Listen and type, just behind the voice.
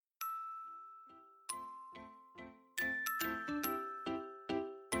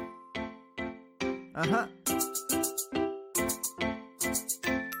I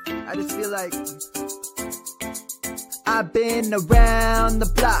just feel like I've been around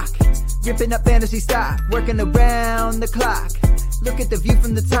the block, ripping up fantasy stock, working around the clock. Look at the view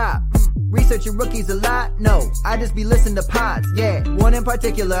from the top. Researching rookies a lot? No, I just be listening to pods. Yeah, one in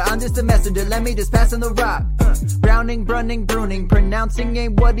particular, I'm just a messenger. Let me just pass on the rock. Browning, brunning, pruning, pronouncing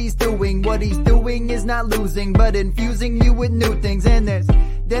ain't what he's doing. What he's doing is not losing, but infusing you with new things. And there's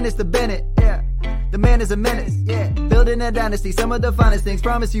Dennis the Bennett, yeah. The man is a menace, yeah. Building a dynasty, some of the finest things.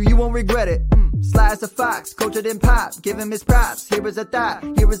 Promise you, you won't regret it. Sly as a fox, cultured in pop. Give him his props. Here is a thought,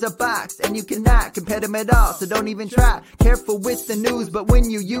 here is a box. And you cannot compare them at all, so don't even try. Careful with the news, but when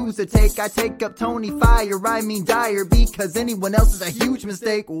you use a take, I take up Tony Fire. I mean Dyer, because anyone else is a huge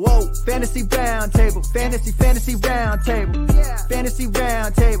mistake. Whoa. Fantasy round table, fantasy round table. Yeah. Fantasy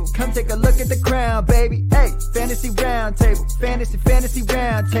round table, come take a look at the crown, baby. Hey, fantasy round table, fantasy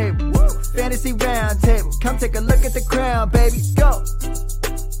round table. Woo. Fantasy round table, come take a look at the crown, baby. Go.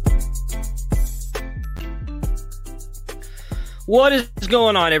 What is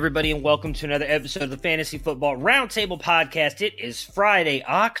going on, everybody, and welcome to another episode of the Fantasy Football Roundtable Podcast. It is Friday,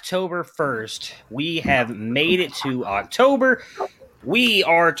 October 1st. We have made it to October. We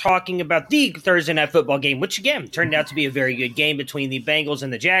are talking about the Thursday Night Football game, which, again, turned out to be a very good game between the Bengals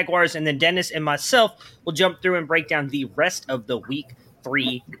and the Jaguars. And then Dennis and myself will jump through and break down the rest of the Week 4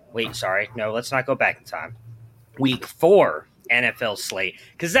 NFL slate,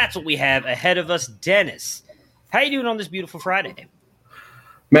 because that's what we have ahead of us. Dennis, how you doing on this beautiful Friday?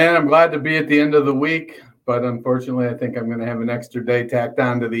 Man, I'm glad to be at the end of the week, but unfortunately, I think I'm going to have an extra day tacked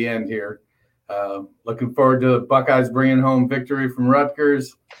on to the end here. Looking forward to the Buckeyes bringing home victory from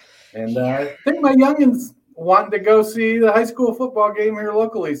Rutgers. And I think my youngins wanting to go see the high school football game here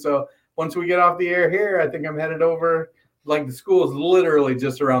locally. So once we get off the air here, I think I'm headed over. Like, the school is literally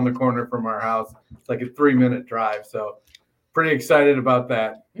just around the corner from our house. It's like a 3-minute drive. So pretty excited about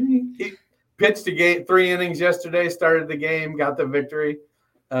that. He pitched a game, 3 innings yesterday, started the game, got the victory.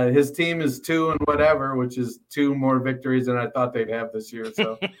 His team is 2 and whatever, which is 2 more victories than I thought they'd have this year.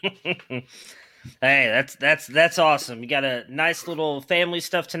 So, hey, that's awesome. You got a nice little family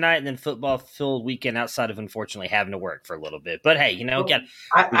stuff tonight, and then football-filled weekend outside of unfortunately having to work for a little bit. But hey,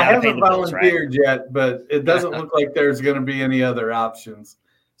 I haven't volunteered yet, but it doesn't look like there's going to be any other options.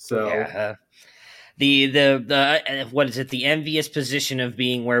 So. Yeah. The what is it? The envious position of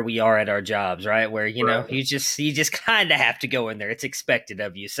being where we are at our jobs, right? Where you just kind of have to go in there. It's expected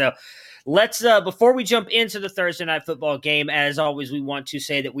of you. So let's before we jump into the Thursday Night Football game, as always, we want to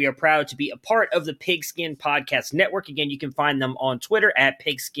say that we are proud to be a part of the Pigskin Podcast Network. Again, you can find them on Twitter at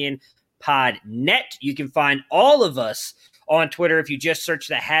PigskinPodNet. You can find all of us on Twitter if you just search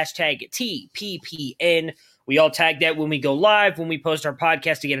the hashtag TPPN. We all tag that when we go live, when we post our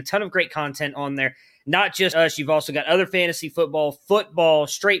podcast. Again, a ton of great content on there. Not just us. You've also got other fantasy football,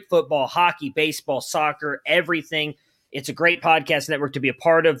 straight football, hockey, baseball, soccer, everything. It's a great podcast network to be a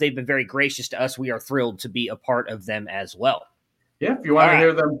part of. They've been very gracious to us. We are thrilled to be a part of them as well. Yeah, if you want to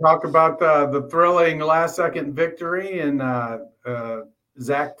hear them talk about the thrilling last-second victory and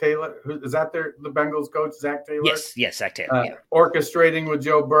Zach Taylor, is that the Bengals coach, Zach Taylor? Yes, Zach Taylor. Orchestrating with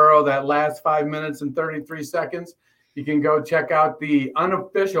Joe Burrow that last 5 minutes and 33 seconds. You can go check out the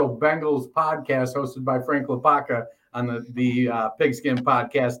unofficial Bengals podcast hosted by Frank Lapaka on the Pigskin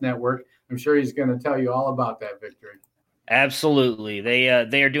Podcast Network. I'm sure he's going to tell you all about that victory. Absolutely. They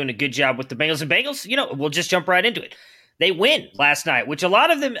are doing a good job with the Bengals. And Bengals, we'll just jump right into it. They win last night, which a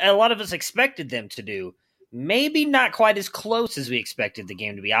lot of us expected them to do. Maybe not quite as close as we expected the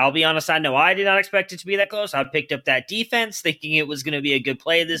game to be. I'll be honest, I know I did not expect it to be that close. I picked up that defense thinking it was going to be a good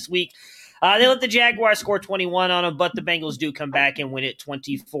play this week. They let the Jaguars score 21 on them, but the Bengals do come back and win it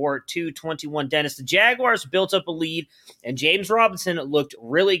 24-21. Dennis, the Jaguars built up a lead, and James Robinson looked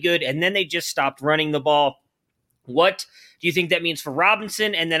really good, and then they just stopped running the ball. What do you think that means for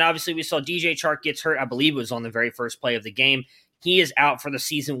Robinson? And then obviously we saw DJ Chark gets hurt. I believe it was on the very first play of the game. He is out for the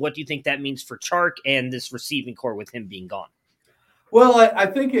season. What do you think that means for Chark and this receiving core with him being gone? Well, I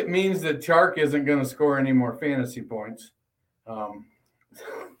think it means that Chark isn't going to score any more fantasy points.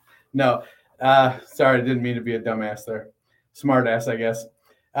 No, sorry, I didn't mean to be a dumbass there. Smart ass, I guess.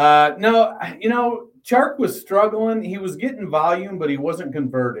 No, Chark was struggling. He was getting volume, but he wasn't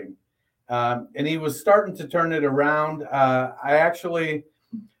converting. And he was starting to turn it around. I actually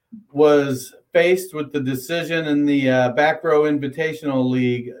was faced with the decision in the Back Row Invitational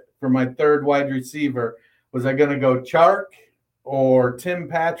League for my third wide receiver. Was I going to go Chark or Tim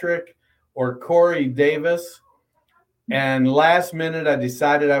Patrick or Corey Davis? And last minute, I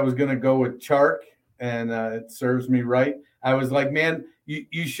decided I was going to go with Chark, and it serves me right. I was like, man,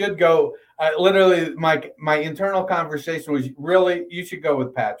 you should go. Literally, my internal conversation was really you should go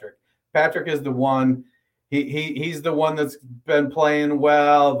with Patrick. Patrick is the one. He's the one that's been playing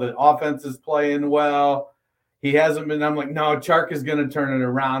well. The offense is playing well. He hasn't been. I'm like, no, Chark is going to turn it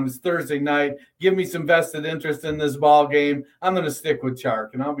around. It's Thursday night. Give me some vested interest in this ball game. I'm going to stick with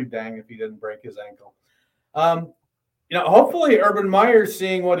Chark, and I'll be dang if he didn't break his ankle. Hopefully Urban Meyer's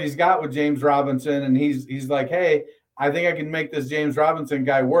seeing what he's got with James Robinson, and he's like, hey, I think I can make this James Robinson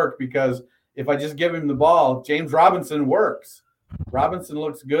guy work because if I just give him the ball, James Robinson works. Robinson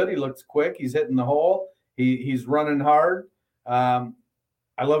looks good. He looks quick. He's hitting the hole. He's running hard.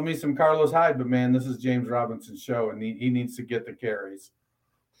 I love me some Carlos Hyde, but, man, this is James Robinson's show, and he needs to get the carries.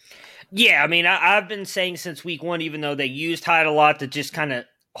 Yeah, I mean, I've been saying since week one, even though they used Hyde a lot to just kind of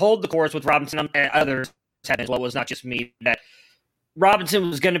hold the course with Robinson, and others had as well, it was not just me, that Robinson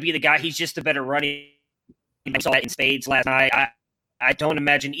was going to be the guy. He's just a better running. I saw that in spades last night. I don't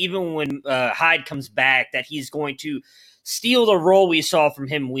imagine, even when Hyde comes back, that he's going to steal the role we saw from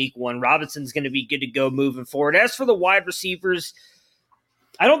him week one. Robinson's going to be good to go moving forward. As for the wide receivers,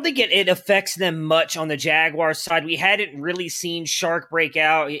 I don't think it affects them much on the Jaguars side. We hadn't really seen Chark break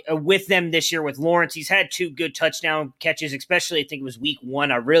out with them this year with Lawrence. He's had 2 good touchdown catches, especially I think it was week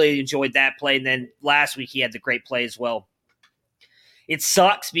 1. I really enjoyed that play. And then last week he had the great play as well. It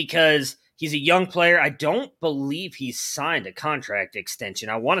sucks because he's a young player. I don't believe he's signed a contract extension.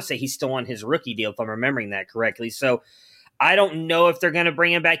 I want to say he's still on his rookie deal, if I'm remembering that correctly. So I don't know if they're going to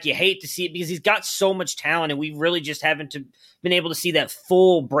bring him back. You hate to see it because he's got so much talent, and we really just haven't been able to see that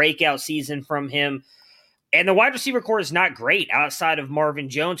full breakout season from him. And the wide receiver core is not great outside of Marvin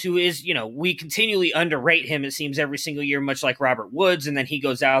Jones, who is, we continually underrate him, it seems, every single year, much like Robert Woods, and then he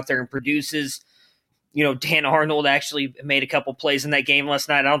goes out there and produces. Dan Arnold actually made a couple plays in that game last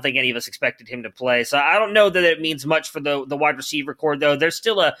night. I don't think any of us expected him to play. So I don't know that it means much for the wide receiver core, though. There's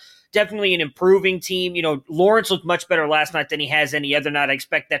still definitely an improving team. Lawrence looked much better last night than he has any other night. I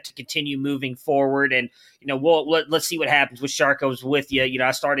expect that to continue moving forward. And, let's see what happens with Charko's with you.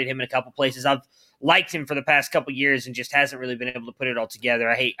 I started him in a couple places. I've liked him for the past couple years and just hasn't really been able to put it all together.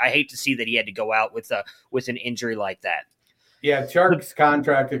 I hate to see that he had to go out with an injury like that. Yeah, Chark's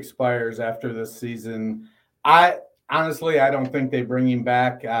contract expires after this season. I don't think they bring him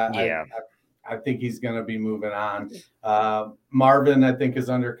back. I think he's going to be moving on. Marvin, I think, is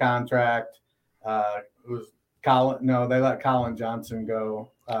under contract. Who's Colin? No, they let Colin Johnson go.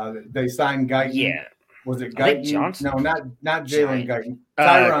 They signed Guyton. Yeah, was it Guyton? Johnson? No, not Jalen Guyton.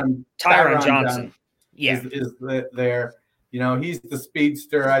 Tyron Johnson. Is there. He's the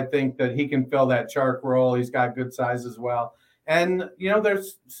speedster. I think that he can fill that Chark role. He's got good size as well. And, they're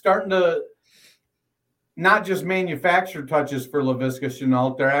starting to not just manufacture touches for Laviska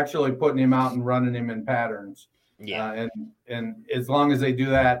Shenault. They're actually putting him out and running him in patterns. Yeah. And as long as they do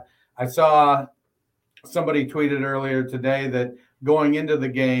that, I saw somebody tweeted earlier today that going into the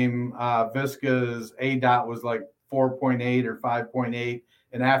game, Viska's ADOT was like 4.8 or 5.8.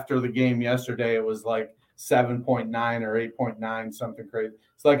 And after the game yesterday, it was like 7.9 or 8.9, something crazy.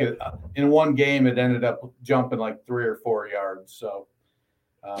 It's like in one game, it ended up jumping like 3 or 4 yards. So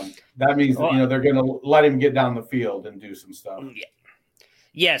that means they're going to let him get down the field and do some stuff.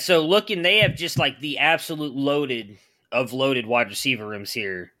 Yeah. So they have just like the absolute loaded wide receiver rooms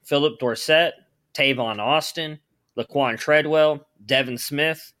here. Phillip Dorsett, Tavon Austin, Laquan Treadwell, Devin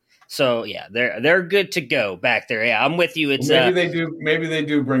Smith. So yeah, they're good to go back there. Yeah, I'm with you. It's maybe they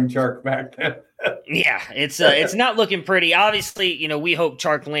do bring Chark back then. Yeah, it's not looking pretty. Obviously, we hope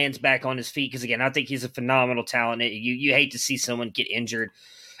Chark lands back on his feet because, again, I think he's a phenomenal talent. You hate to see someone get injured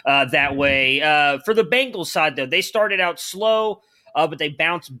that way. For the Bengals side, though, they started out slow, but they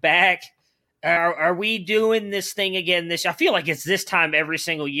bounced back. Are we doing this thing again? I feel like it's this time every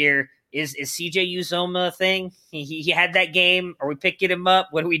single year. Is CJ Uzomah a thing? He had that game. Are we picking him up?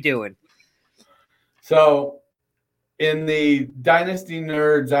 What are we doing? So in the Dynasty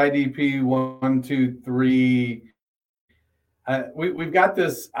Nerds IDP 1, 2, 3, we've got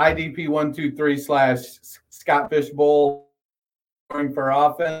this IDP 1, 2, 3 / Scott Fishbowl for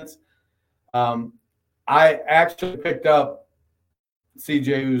offense. I actually picked up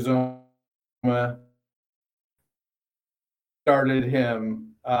CJ Uzomah, started him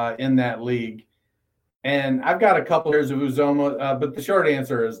in that league. And I've got a couple years of Uzomah, but the short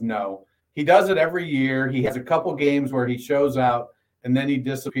answer is no. He does it every year. He has a couple games where he shows out and then he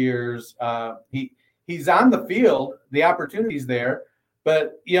disappears. He's on the field. The opportunity's there.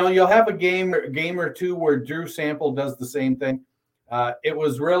 But, you'll have a game or two where Drew Sample does the same thing. It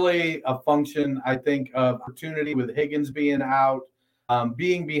was really a function, I think, of opportunity with Higgins being out,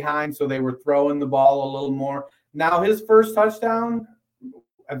 being behind, so they were throwing the ball a little more. Now, his first touchdown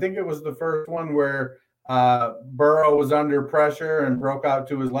I think it was the first one where Burrow was under pressure and broke out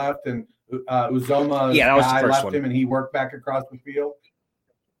to his left, and Uzoma's guy left him, and he worked back across the field.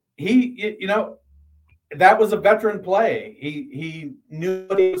 That was a veteran play. He knew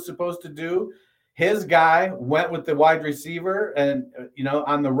what he was supposed to do. His guy went with the wide receiver, and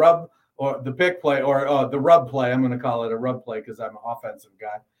on the rub or the pick play or the rub play. I'm going to call it a rub play because I'm an offensive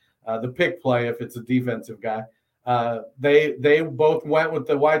guy. The pick play, if it's a defensive guy, they both went with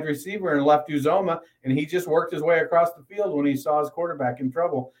the wide receiver and left Uzoma, and he just worked his way across the field when he saw his quarterback in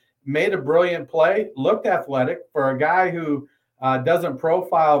trouble. Made a brilliant play, looked athletic for a guy who doesn't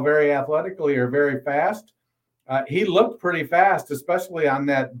profile very athletically or very fast. He looked pretty fast, especially on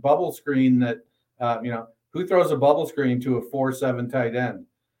that bubble screen that, who throws a bubble screen to a 4-7 tight end,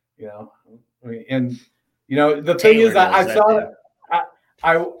 the thing is, I saw it.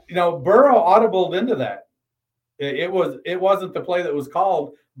 Burrow audibled into that. It wasn't the play that was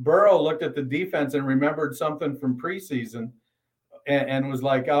called. Burrow looked at the defense and remembered something from preseason and was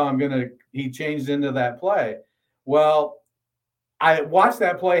like, he changed into that play. Well, I watched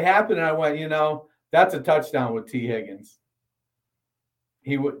that play happen and I went, that's a touchdown with T. Higgins.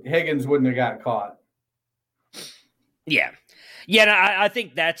 Higgins wouldn't have got caught. Yeah. Yeah, no, I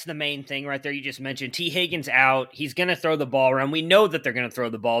think that's the main thing right there. You just mentioned T. Higgins out. He's going to throw the ball around. We know that they're going to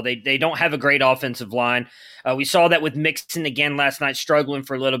throw the ball. They don't have a great offensive line. We saw that with Mixon again last night, struggling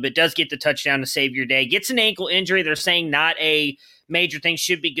for a little bit. Does get the touchdown to save your day. Gets an ankle injury. They're saying not a major thing.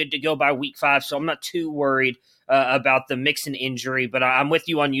 Should be good to go by week 5, so I'm not too worried about the Mixon injury. But I'm with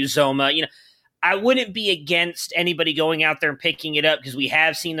you on Uzoma. I wouldn't be against anybody going out there and picking it up because we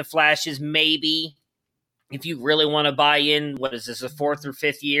have seen the flashes maybe. If you really want to buy in, what is this, a 4th or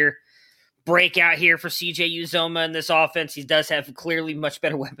 5th year breakout here for CJ Uzoma in this offense? He does have clearly much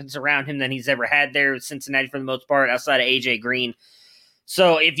better weapons around him than he's ever had there with Cincinnati for the most part, outside of AJ Green.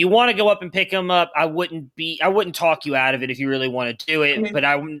 So if you want to go up and pick him up, I wouldn't talk you out of it if you really want to do it, but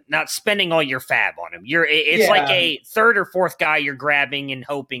I'm not spending all your fab on him. It's like a 3rd or 4th guy you're grabbing and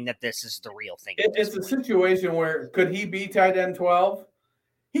hoping that this is the real thing. It's a situation where could he be tight end 12?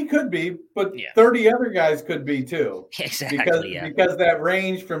 He could be, but 30 other guys could be too. Exactly. Because that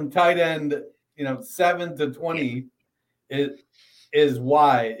range from tight end, 7 to 20 is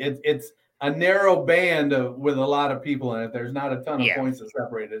wide. It's a narrow band with a lot of people in it. There's not a ton of points that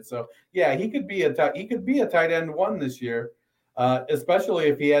separate it. So he could be a tight end 1 this year, especially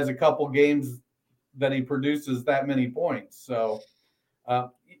if he has a couple games that he produces that many points. So,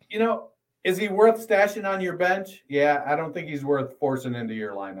 is he worth stashing on your bench? Yeah, I don't think he's worth forcing into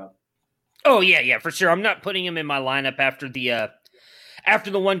your lineup. Oh, yeah, for sure. I'm not putting him in my lineup after the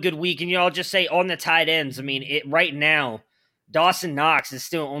one good week. And I'll just say on the tight ends, right now, Dawson Knox is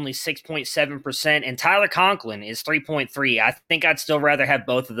still only 6.7%, and Tyler Conklin is 3.3. I think I'd still rather have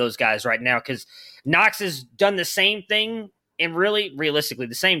both of those guys right now because Knox has done the same thing and really, realistically,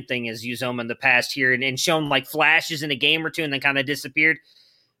 the same thing as Uzoma in the past here and shown like flashes in a game or two and then kind of disappeared.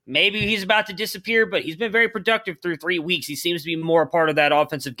 Maybe he's about to disappear, but he's been very productive through 3 weeks. He seems to be more a part of that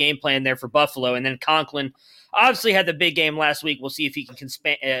offensive game plan there for Buffalo. And then Conklin obviously had the big game last week. We'll see if he can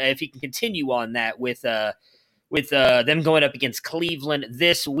continue on that with them going up against Cleveland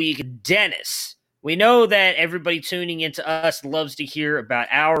this week. Dennis, we know that everybody tuning into us loves to hear about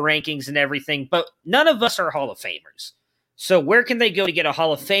our rankings and everything, but none of us are Hall of Famers. So where can they go to get a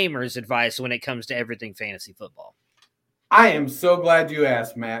Hall of Famer's advice when it comes to everything fantasy football? I am so glad you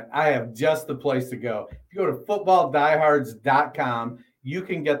asked, Matt. I have just the place to go. If you go to footballdiehards.com, you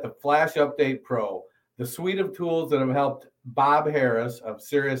can get the Flash Update Pro, the suite of tools that have helped Bob Harris of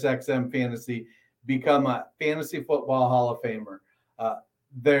SiriusXM Fantasy become a fantasy football Hall of Famer.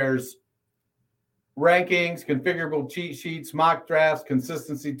 There's rankings, configurable cheat sheets, mock drafts,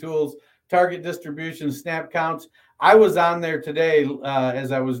 consistency tools, target distribution, snap counts. I was on there today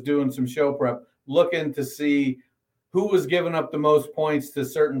as I was doing some show prep, looking to see who was giving up the most points to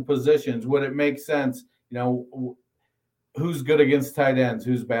certain positions. Would it make sense? Who's good against tight ends?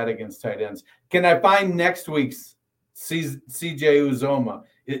 Who's bad against tight ends? Can I find next week's CJ Uzoma?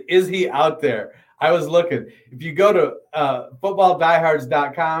 Is he out there? I was looking. If you go to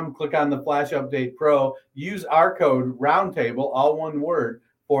footballdiehards.com, click on the Flash Update Pro, use our code ROUNDTABLE, all one word,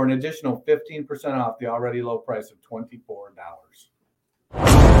 for an additional 15% off the already low price of $24.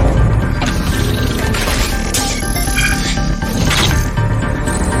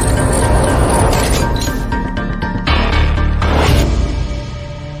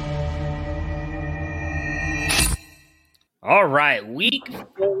 All right, week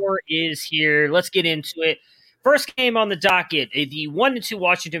 4 is here. Let's get into it. First game on the docket, the 1-2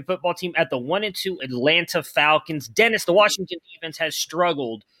 Washington football team at the 1-2 Atlanta Falcons. Dennis, the Washington defense has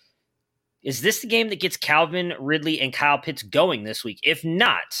struggled. Is this the game that gets Calvin Ridley and Kyle Pitts going this week? If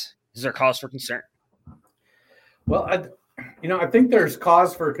not, is there cause for concern? Well, I think there's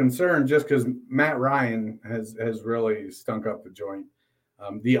cause for concern just because Matt Ryan has really stunk up the joint.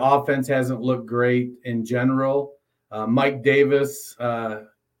 The offense hasn't looked great in general. Mike Davis,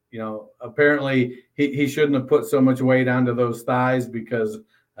 apparently he shouldn't have put so much weight onto those thighs because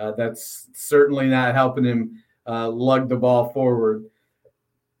that's certainly not helping him lug the ball forward.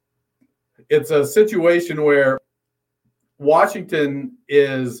 It's a situation where Washington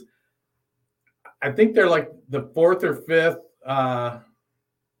is, I think they're like the fourth or fifth.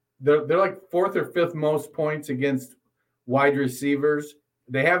 They're like fourth or fifth most points against wide receivers.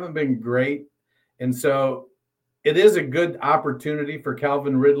 They haven't been great, and so it is a good opportunity for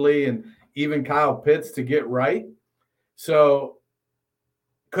Calvin Ridley and even Kyle Pitts to get right. So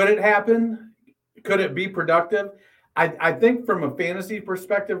could it happen? Could it be productive? I think from a fantasy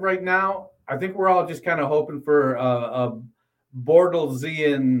perspective right now, I think we're all just kind of hoping for a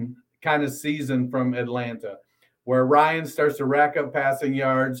Bortlesian kind of season from Atlanta, where Ryan starts to rack up passing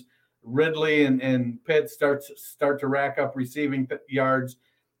yards, Ridley and Pitts start to rack up receiving yards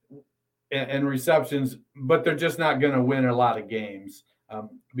and receptions, but they're just not going to win a lot of games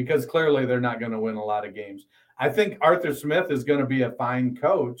because clearly they're not going to win a lot of games. I think Arthur Smith is going to be a fine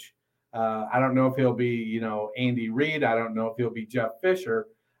coach. I don't know if he'll be, Andy Reid. I don't know if he'll be Jeff Fisher.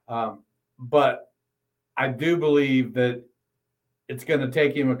 But I do believe that it's going to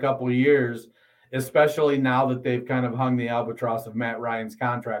take him a couple of years, especially now that they've kind of hung the albatross of Matt Ryan's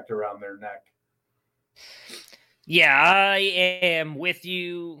contract around their neck. Yeah, I am with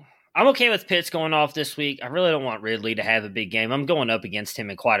you. I'm okay with Pitts going off this week. I really don't want Ridley to have a big game. I'm going up against him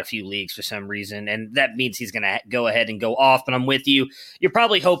in quite a few leagues for some reason, and that means he's going to go ahead and go off, but I'm with you. You're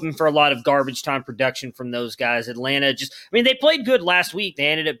probably hoping for a lot of garbage time production from those guys. Atlanta they played good last week. They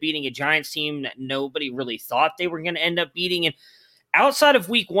ended up beating a Giants team that nobody really thought they were going to end up beating, and outside of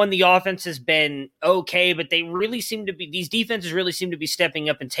week one, the offense has been okay, but these defenses really seem to be stepping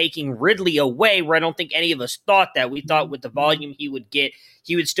up and taking Ridley away, where I don't think any of us thought that. We thought with the volume he would get,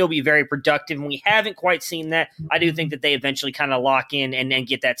 he would still be very productive, and we haven't quite seen that. I do think that they eventually kind of lock in and then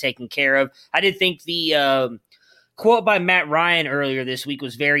get that taken care of. I did think the quote by Matt Ryan earlier this week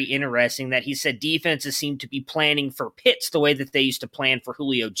was very interesting, that he said defenses seem to be planning for Pitts the way that they used to plan for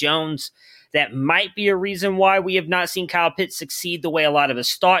Julio Jones. That might be a reason why we have not seen Kyle Pitts succeed the way a lot of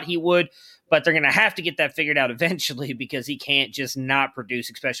us thought he would, but they're going to have to get that figured out eventually because he can't just not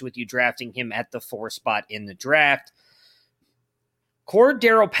produce, especially with you drafting him at the 4 spot in the draft.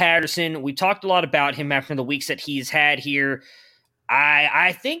 Cordero Patterson, we talked a lot about him after the weeks that he's had here.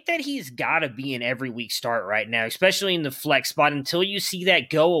 I think that he's got to be an every week start right now, especially in the flex spot until you see that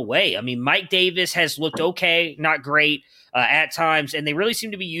go away. I mean, Mike Davis has looked okay, not great at times, and they really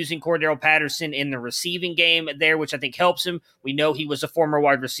seem to be using Cordero Patterson in the receiving game there, which I think helps him. We know he was a former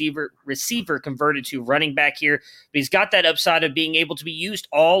wide receiver converted to running back here, but he's got that upside of being able to be used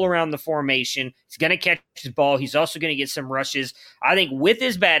all around the formation. He's going to catch his ball. He's also going to get some rushes. I think with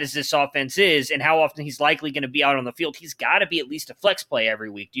as bad as this offense is and how often he's likely going to be out on the field, he's got to be at least a flex play every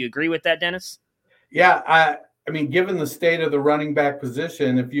week. Do you agree with that, Dennis? Yeah, I mean, given the state of the running back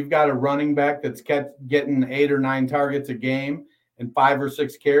position, if you've got a running back that's getting 8 or 9 targets a game and 5 or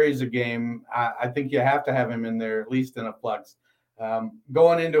 6 carries a game, I think you have to have him in there, at least in a flex.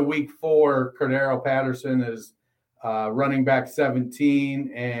 Going into week 4, Cordero Patterson is running back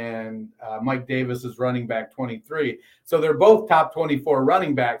 17 and Mike Davis is running back 23. So they're both top 24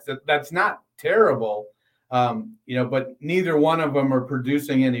 running backs. That's not terrible. But neither one of them are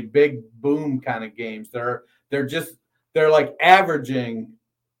producing any big boom kind of games. They're like averaging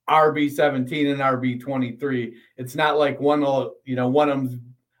RB 17 and RB 23. It's not like one of them's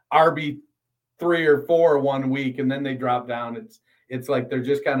RB 3 or 4 one week and then they drop down. It's like they're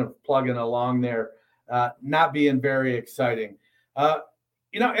just kind of plugging along there, not being very exciting.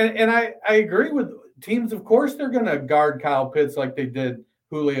 And I agree with teams. Of course, they're going to guard Kyle Pitts like they did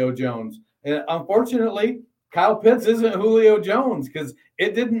Julio Jones. And unfortunately, Kyle Pitts isn't Julio Jones because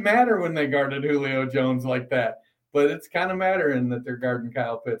it didn't matter when they guarded Julio Jones like that. But it's kind of mattering that they're guarding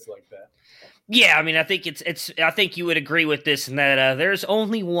Kyle Pitts like that. Yeah, I mean, I think I think you would agree with this in that there's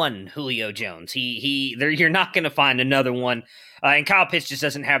only one Julio Jones. You're not going to find another one. And Kyle Pitts just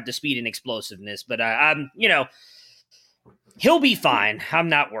doesn't have the speed and explosiveness. But he'll be fine. I'm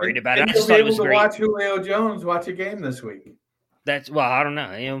not worried about it. I just thought it was great. Watch Julio Jones watch a game this week. I don't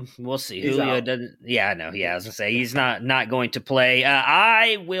know. We'll see. Julio doesn't. Yeah, I know. Yeah, I was gonna say he's not going to play.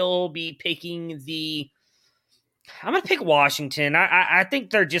 I will be picking the I'm going to pick Washington. I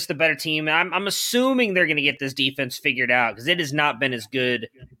think they're just the better team. I'm assuming they're going to get this defense figured out because it has not been as good,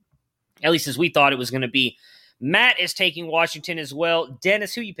 at least as we thought it was going to be. Matt is taking Washington as well.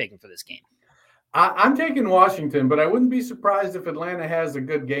 Dennis, who are you picking for this game? I'm taking Washington, but I wouldn't be surprised if Atlanta has a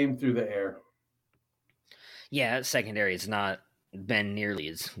good game through the air. Yeah, secondary has not been nearly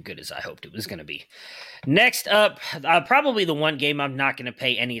as good as I hoped it was going to be. Next up, probably the one game I'm not going to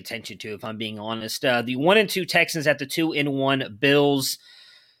pay any attention to, if I'm being honest. The 1-2 Texans at the 2-1 Bills.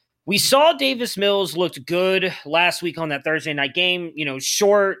 We saw Davis Mills looked good last week on that Thursday night game.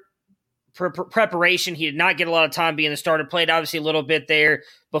 Short preparation. He did not get a lot of time being the starter. Played obviously a little bit there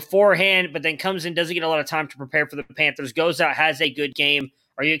beforehand, but then comes in, doesn't get a lot of time to prepare for the Panthers. Goes out, has a good game.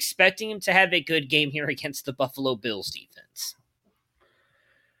 Are you expecting him to have a good game here against the Buffalo Bills defense?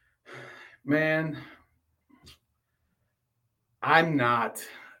 Man, I'm not.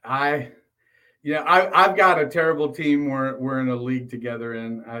 I've got a terrible team we're in a league together,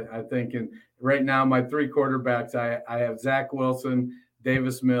 and I think right now my three quarterbacks I have Zach Wilson,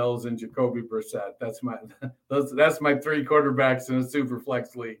 Davis Mills, and Jacoby Brissett. That's my three quarterbacks in a super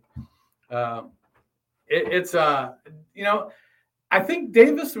flex league. I think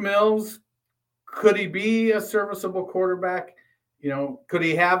Davis Mills, could he be a serviceable quarterback? Could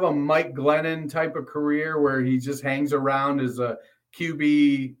he have a Mike Glennon type of career where he just hangs around as a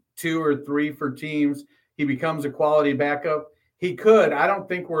QB 2 or 3 for teams? He becomes a quality backup. He could. I don't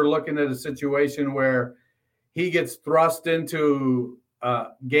think we're looking at a situation where he gets thrust into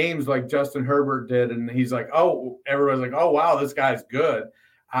games like Justin Herbert did, and he's like, oh, everybody's like, oh, wow, this guy's good.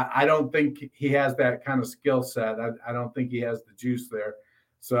 I don't think he has that kind of skill set. I don't think he has the juice there.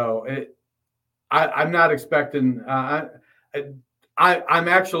 So I'm not expecting I'm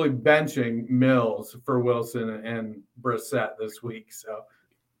actually benching Mills for Wilson and Brissett this week. So,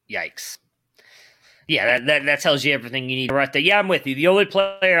 yikes! Yeah, that tells you everything you need right there. Yeah, I'm with you. The only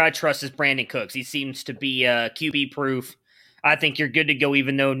player I trust is Brandon Cooks. He seems to be QB proof. I think you're good to go,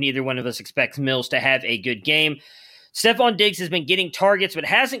 even though neither one of us expects Mills to have a good game. Stephon Diggs has been getting targets, but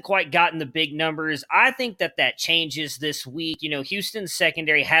hasn't quite gotten the big numbers. I think that changes this week. Houston's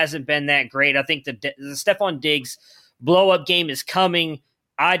secondary hasn't been that great. I think the Stephon Diggs blow-up game is coming.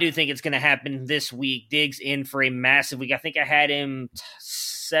 I do think it's going to happen this week. Diggs in for a massive week. I think I had him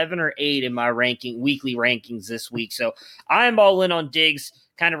 7 or 8 in my weekly rankings this week. So I'm all in on Diggs,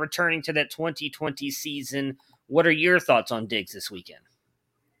 kind of returning to that 2020 season. What are your thoughts on Diggs this weekend?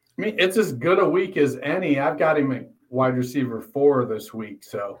 I mean, it's as good a week as any. I've got him at wide receiver 4 this week.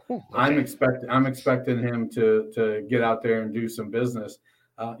 So okay. I'm expecting him to get out there and do some business.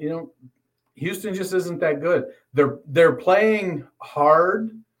 Houston just isn't that good. They're playing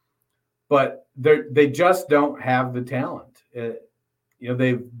hard, but they just don't have the talent.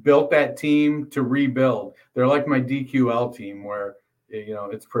 They've built that team to rebuild. They're like my DQL team, where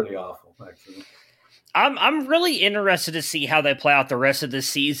it's pretty awful actually. I'm really interested to see how they play out the rest of the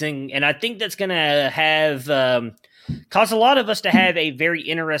season, and I think that's going to have cause a lot of us to have a very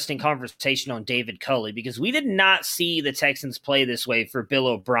interesting conversation on David Culley, because we did not see the Texans play this way for Bill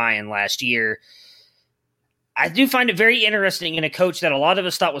O'Brien last year. I do find it very interesting in a coach that a lot of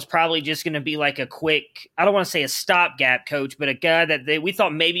us thought was probably just going to be like a quick, I don't want to say a stopgap coach, but a guy that we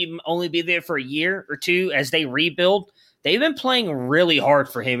thought maybe only be there for a year or two as they rebuild. They've been playing really hard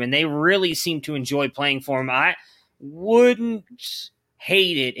for him, and they really seem to enjoy playing for him. I wouldn't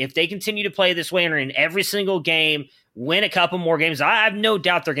hate it if they continue to play this way and are in every single game, win a couple more games. I have no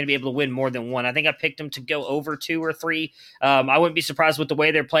doubt they're going to be able to win more than one. I think I picked them to go over 2 or 3. I wouldn't be surprised with the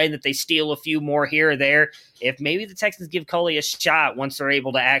way they're playing that they steal a few more here or there. If maybe the Texans give Culley a shot once they're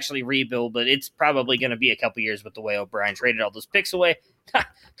able to actually rebuild, but it's probably going to be a couple years with the way O'Brien traded all those picks away.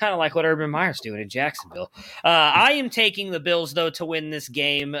 Kind of like what Urban Meyer's doing in Jacksonville. I am taking the Bills, though, to win this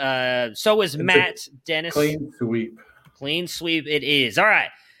game. So is Matt. Dennis. Clean sweep. Clean sweep it is. All right.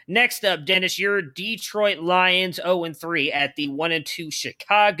 Next up, Dennis, your Detroit Lions 0-3 at the 1-2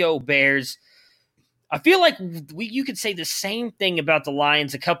 Chicago Bears. I feel like you could say the same thing about the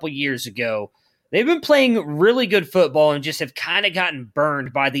Lions a couple years ago. They've been playing really good football and just have kind of gotten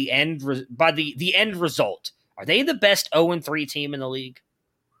burned by the end result. Are they the best 0-3 team in the league?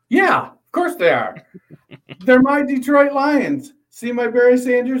 Yeah, of course they are. They're my Detroit Lions. See my Barry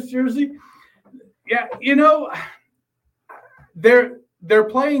Sanders jersey? Yeah, they're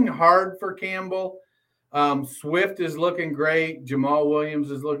playing hard for Campbell. Swift is looking great. Jamal Williams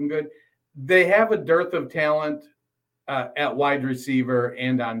is looking good. They have a dearth of talent at wide receiver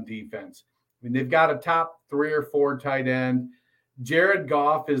and on defense. I mean, they've got a top 3 or 4 tight end. Jared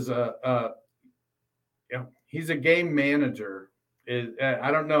Goff is he's a game manager.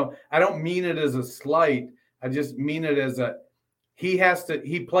 I don't know. I don't mean it as a slight. I just mean it as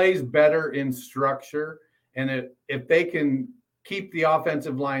he plays better in structure. And if they can keep the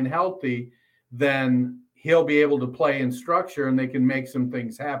offensive line healthy, then he'll be able to play in structure and they can make some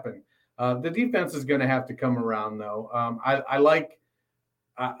things happen. The defense is going to have to come around, though. I like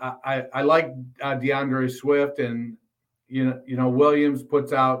DeAndre Swift, and Williams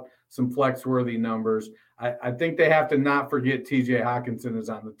puts out some flex-worthy numbers. I think they have to not forget T.J. Hockenson is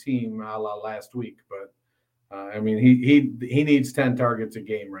on the team a la last week, but he needs 10 targets a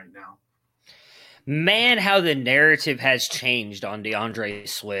game right now. Man, how the narrative has changed on DeAndre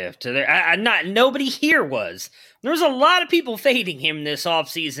Swift. Nobody here was. There was a lot of people fading him this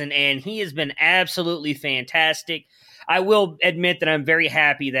offseason, and he has been absolutely fantastic. I will admit that I'm very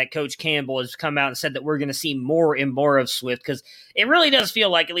happy that Coach Campbell has come out and said that we're going to see more and more of Swift, because it really does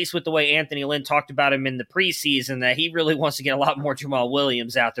feel like, at least with the way Anthony Lynn talked about him in the preseason, that he really wants to get a lot more Jamal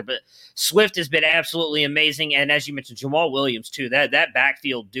Williams out there. But Swift has been absolutely amazing, and as you mentioned, Jamal Williams too. That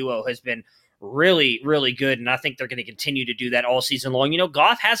backfield duo has been really, really good, and I think they're going to continue to do that all season long.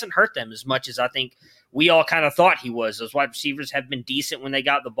 Goff hasn't hurt them as much as I think we all kind of thought he was. Those wide receivers have been decent when they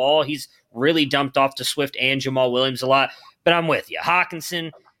got the ball. He's really dumped off to Swift and Jamal Williams a lot, but I'm with you. Hockenson,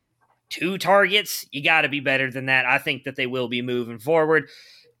 2 targets, you got to be better than that. I think that they will be moving forward.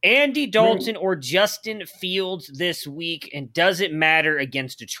 Andy Dalton or Justin Fields this week, and does it matter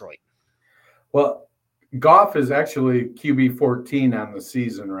against Detroit? Well, Goff is actually QB 14 on the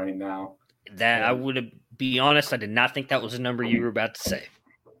season right now. I would be honest, I did not think that was a number you were about to say.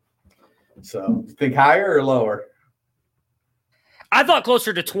 So, you think higher or lower? I thought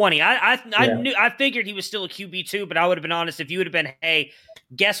closer to 20. I figured he was still a QB2, but I would have been honest, if you would have been, hey,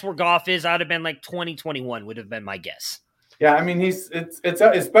 guess where Goff is, I would have been like 2021 would have been my guess. Yeah, it's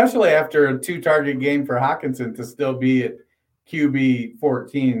especially after a 2-target game for Hockenson to still be at QB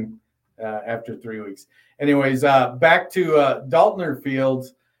 14 after 3 weeks. Anyways, back to Dalton or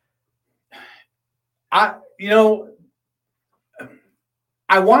Fields. I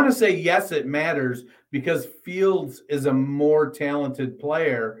want to say yes, it matters, because Fields is a more talented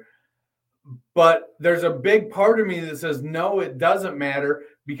player, but there's a big part of me that says no, it doesn't matter,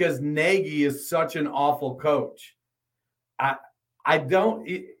 because Nagy is such an awful coach. When's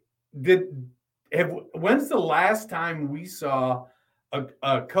the last time we saw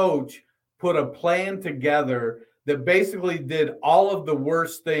a coach put a plan together that basically did all of the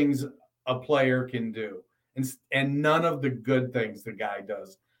worst things a player can do and none of the good things the guy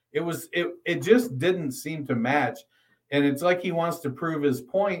does? It just didn't seem to match. And it's like he wants to prove his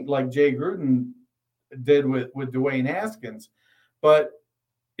point, like Jay Gruden did with Dwayne Haskins. But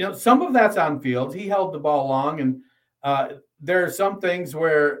some of that's on Fields. He held the ball long, and there are some things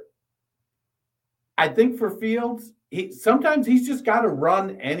where I think for Fields, sometimes he's just got to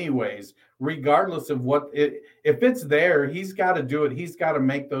run anyways, regardless of what if it's there, he's got to do it. He's got to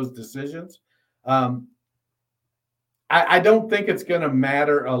make those decisions. I don't think it's going to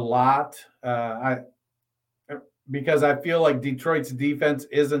matter a lot because I feel like Detroit's defense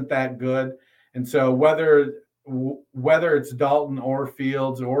isn't that good. And so whether it's Dalton or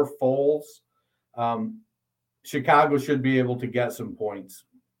Fields or Foles, Chicago should be able to get some points.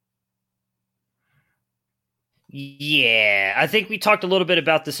 Yeah, I think we talked a little bit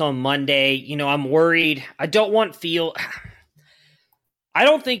about this on Monday. I'm worried. I don't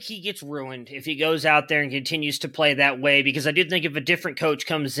think he gets ruined if he goes out there and continues to play that way, because I do think if a different coach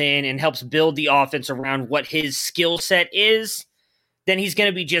comes in and helps build the offense around what his skill set is, then he's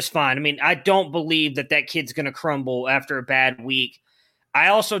going to be just fine. I don't believe that kid's going to crumble after a bad week. I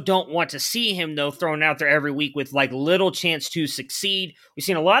also don't want to see him, though, thrown out there every week with little chance to succeed. We've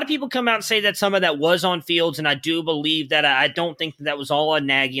seen a lot of people come out and say that some of that was on Fields, and I do believe that. I don't think that was all on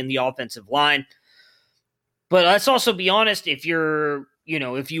Nagy and the offensive line. But let's also be honest, if you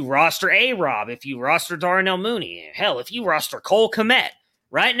roster A-Rob, if you roster Darnell Mooney, hell, if you roster Cole Kmet,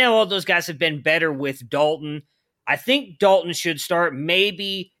 right now all those guys have been better with Dalton. I think Dalton should start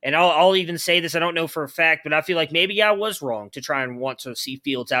maybe, and I'll even say this, I don't know for a fact, but I feel like maybe I was wrong to try and want to see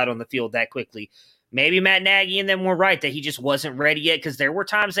Fields out on the field that quickly. Maybe Matt Nagy and them were right that he just wasn't ready yet, because there were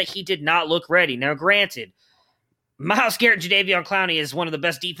times that he did not look ready. Now, granted, Myles Garrett and Jadeveon Clowney is one of the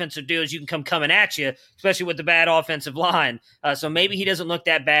best defensive duos you can come coming at you, especially with the bad offensive line. So maybe he doesn't look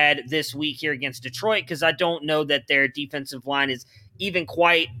that bad this week here against Detroit, because I don't know that their defensive line is even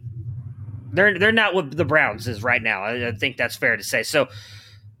quite – they're not what the Browns is right now. I think that's fair to say. So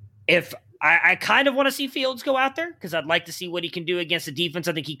if I kind of want to see Fields go out there because I'd like to see what he can do against the defense.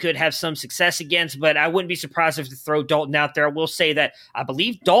 I think he could have some success against, but I wouldn't be surprised if they throw Dalton out there. I will say that I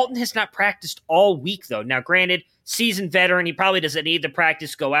believe Dalton has not practiced all week, though. Now, granted, seasoned veteran, he probably doesn't need the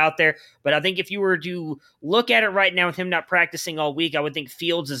practice, go out there. But I think if you were to look at it right now with him not practicing all week, I would think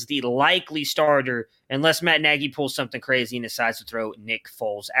Fields is the likely starter unless Matt Nagy pulls something crazy and decides to throw Nick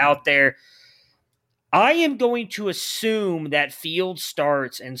Foles out there. I am going to assume that Fields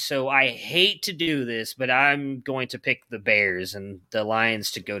starts, and so I hate to do this, but I'm going to pick the Bears and the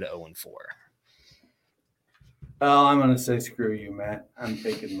Lions to go to 0-4. Well, I'm going to say screw you, Matt. I'm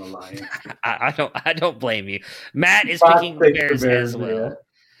picking the Lions. I don't blame you. Matt is picking the Bears as well.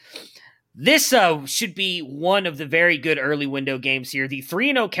 Yeah. This should be one of the very good early window games here. The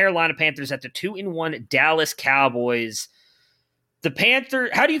 3-0 Carolina Panthers at the 2-1 Dallas Cowboys. The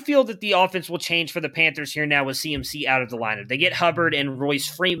Panthers, how do you feel that the offense will change for the Panthers here now with CMC out of the lineup? They get Hubbard and Royce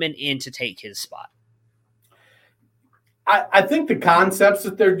Freeman in to take his spot. I think the concepts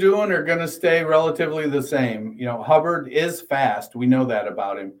that they're doing are going to stay relatively the same. You know, Hubbard is fast. We know that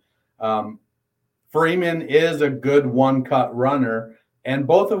about him. Freeman is a good one-cut runner, and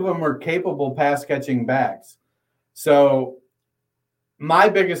both of them are capable pass-catching backs. So my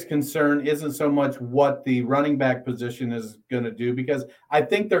biggest concern isn't so much what the running back position is going to do, because I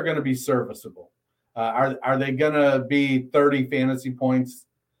think they're going to be serviceable. Are they going to be 30 fantasy points?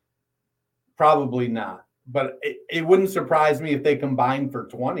 Probably not. But it wouldn't surprise me if they combine for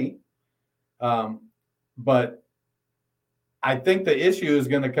 20. But I think the issue is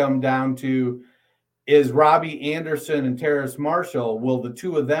going to come down to, is Robbie Anderson and Terrace Marshall, will the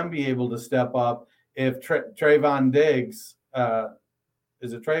two of them be able to step up if Trayvon Diggs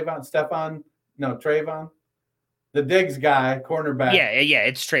is it Trayvon? Stephon? No, Trayvon? The Diggs guy, cornerback. Yeah,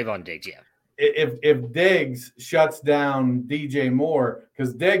 it's Trayvon Diggs, yeah. If Diggs shuts down DJ Moore,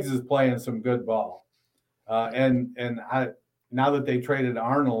 because Diggs is playing some good ball. And now that they traded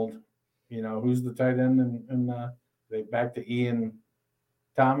Arnold, you know, who's the tight end? And they back to Ian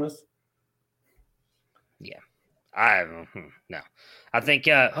Thomas? Yeah. No. I think,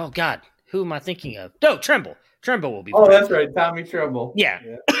 oh, God, who am I thinking of? No, Tremble. Tremble will be. Oh, that's right. Tommy Tremble. Yeah.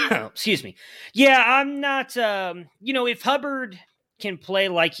 Excuse me. Yeah, I'm not, if Hubbard can play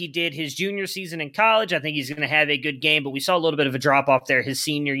like he did his junior season in college, I think he's going to have a good game, but we saw a little bit of a drop off there his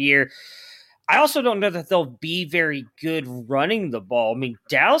senior year. I also don't know that they'll be very good running the ball. I mean,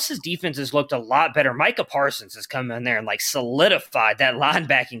 Dallas's defense has looked a lot better. Micah Parsons has come in there and solidified that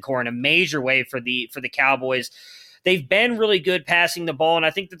linebacking core in a major way for the Cowboys. They've been really good passing the ball, and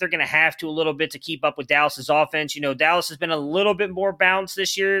I think that they're going to have to a little bit to keep up with Dallas's offense. You know, Dallas has been a little bit more balanced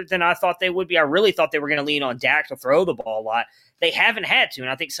this year than I thought they would be. I really thought they were going to lean on Dak to throw the ball a lot. They haven't had to,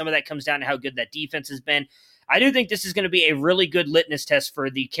 and I think some of that comes down to how good that defense has been. I do think this is going to be a really good litmus test for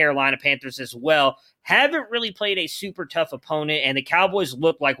the Carolina Panthers as well. Haven't really played a super tough opponent, and the Cowboys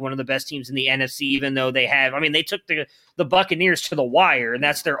look like one of the best teams in the NFC, even though they took the Buccaneers to the wire, and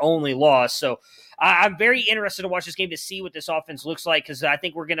that's their only loss. So I'm very interested to watch this game to see what this offense looks like, because I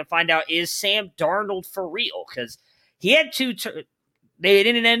think we're going to find out, is Sam Darnold for real? Because he had they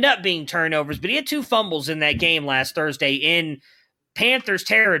didn't end up being turnovers, but he had 2 fumbles in that game last Thursday in Panthers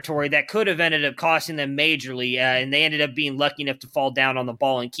territory that could have ended up costing them majorly, and they ended up being lucky enough to fall down on the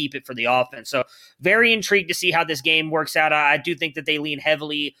ball and keep it for the offense. So very intrigued to see how this game works out. I do think that they lean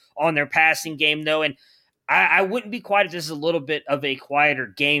heavily on their passing game, though, and I wouldn't be quiet if this is a little bit of a quieter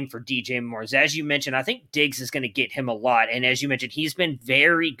game for DJ Moore. As you mentioned, I think Diggs is going to get him a lot, and as you mentioned, he's been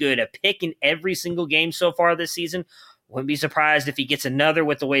very good at picking every single game so far this season. Wouldn't be surprised if he gets another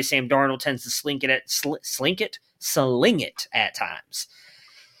with the way Sam Darnold tends to sling it at times.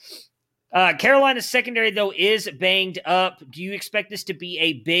 Carolina's secondary, though, is banged up. Do you expect this to be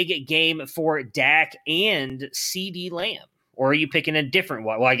a big game for Dak and CeeDee Lamb? Or are you picking a different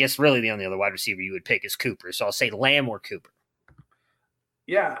one? Well, I guess really the only other wide receiver you would pick is Cooper. So I'll say Lamb or Cooper.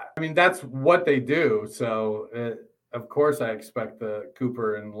 Yeah, I mean, that's what they do. So, of course, I expect the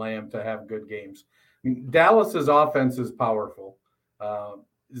Cooper and Lamb to have good games. I mean, Dallas's offense is powerful.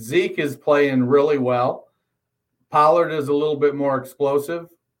 Zeke is playing really well. Pollard is a little bit more explosive,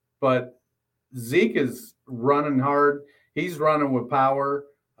 but Zeke is running hard. He's running with power.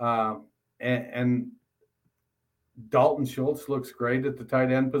 And Dalton Schultz looks great at the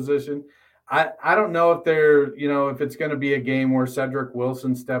tight end position. I don't know if if it's going to be a game where Cedric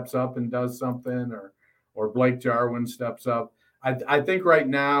Wilson steps up and does something, or Blake Jarwin steps up. I think right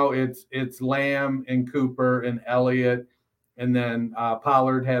now it's Lamb and Cooper and Elliott, and then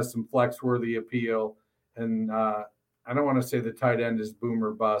Pollard has some flex-worthy appeal. And I don't want to say the tight end is boom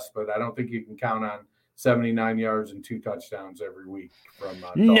or bust, but I don't think you can count on 79 yards and 2 touchdowns every week from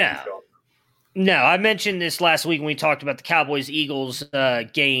Dalton Schultz. No, I mentioned this last week when we talked about the Cowboys-Eagles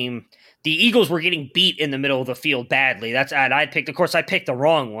game. The Eagles were getting beat in the middle of the field badly. I picked the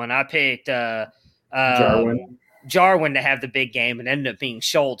wrong one. I picked Jarwin. Jarwin to have the big game and ended up being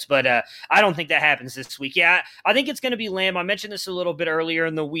Schultz. But I don't think that happens this week. Yeah, I think it's going to be Lamb. I mentioned this a little bit earlier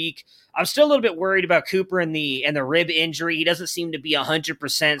in the week. I'm still a little bit worried about Cooper and the rib injury. He doesn't seem to be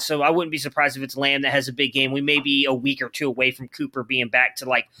 100%, so I wouldn't be surprised if it's Lamb that has a big game. We may be a week or two away from Cooper being back to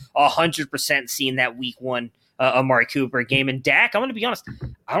like 100%, seeing that week one Amari Cooper game. And Dak, I'm going to be honest,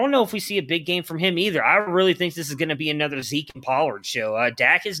 I don't know if we see a big game from him either. I really think this is going to be another Zeke and Pollard show.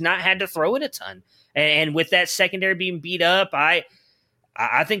 Dak has not had to throw it a ton. And with that secondary being beat up, I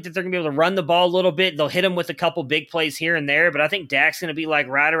think that they're going to be able to run the ball a little bit. They'll hit him with a couple big plays here and there, but I think Dak's going to be like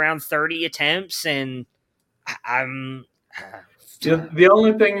right around 30 attempts, and I'm the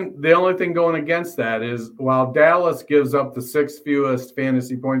only thing going against that is while Dallas gives up the sixth fewest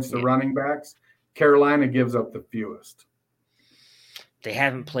fantasy points to running backs, Carolina gives up the fewest. They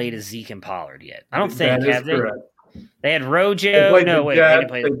haven't played a Zeke and Pollard yet. I don't think have they. Correct. They had Rojo.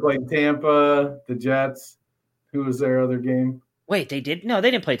 They played Tampa, the Jets. Who was their other game? Wait, they did? No,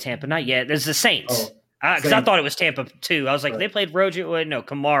 they didn't play Tampa. Not yet. There's the Saints. Because I thought it was Tampa too. I was like, They played Rojo. No,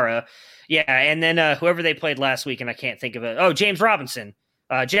 Kamara. Yeah, and then whoever they played last week, and I can't think of it. Oh, James Robinson,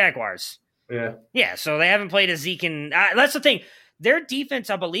 Jaguars. Yeah. So they haven't played a Zeke, and that's the thing. Their defense,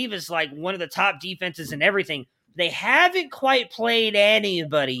 I believe, is like one of the top defenses in everything. They haven't quite played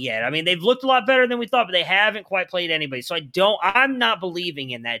anybody yet. I mean, they've looked a lot better than we thought, but they haven't quite played anybody. So I'm not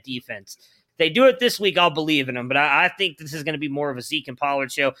believing in that defense. If they do it this week, I'll believe in them. But I think this is going to be more of a Zeke and Pollard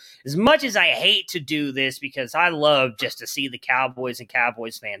show. As much as I hate to do this because I love just to see the Cowboys and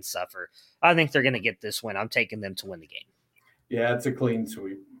Cowboys fans suffer, I think they're going to get this win. I'm taking them to win the game. Yeah, it's a clean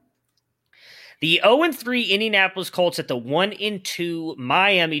sweep. The 0-3 Indianapolis Colts at the 1-2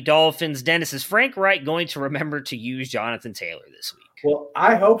 Miami Dolphins. Dennis, is Frank Reich going to remember to use Jonathan Taylor this week? Well,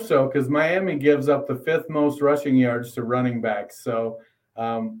 I hope so, because Miami gives up the fifth most rushing yards to running backs. So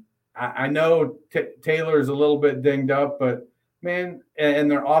I know Taylor's a little bit dinged up, but man, and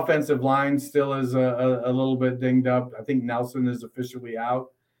their offensive line still is a little bit dinged up. I think Nelson is officially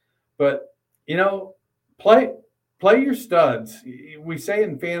out. But, play your studs. We say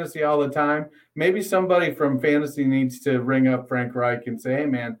in fantasy all the time, maybe somebody from fantasy needs to ring up Frank Reich and say, hey,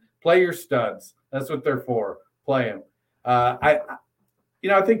 man, play your studs. That's what they're for. Play them. I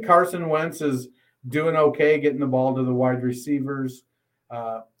think Carson Wentz is doing okay getting the ball to the wide receivers.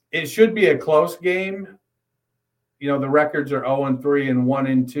 It should be a close game. The records are 0-3 and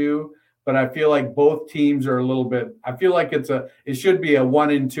 1-2, but I feel like both teams are a little bit – I feel like it should be a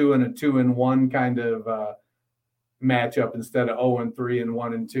 1-2 and a 2-1 kind of matchup instead of 0-3 and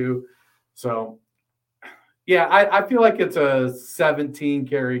 1-2. So, yeah, I feel like it's a 17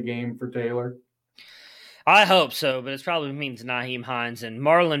 carry game for Taylor. I hope so, but it probably means Naheem Hines and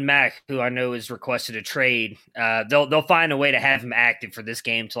Marlon Mack, who I know has requested a trade. They'll find a way to have him active for this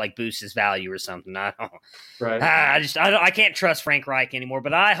game to like boost his value or something. I don't. Right. I can't trust Frank Reich anymore,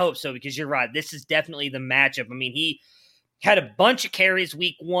 but I hope so because you're right. This is definitely the matchup. I mean, he had a bunch of carries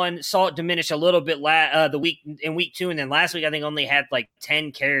week one, saw it diminish a little bit week two, and then last week I think only had like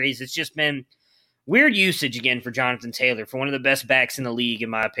 10 carries. It's just been weird usage again for Jonathan Taylor, for one of the best backs in the league, in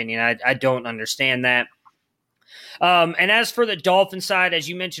my opinion. I don't understand that. And as for the Dolphins side, as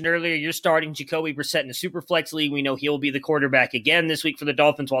you mentioned earlier, you're starting Jacoby Brissett in the Superflex League. We know he'll be the quarterback again this week for the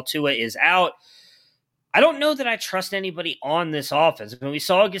Dolphins while Tua is out. I don't know that I trust anybody on this offense. I mean, we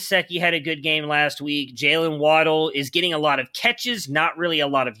saw Gesicki had a good game last week. Jalen Waddle is getting a lot of catches, not really a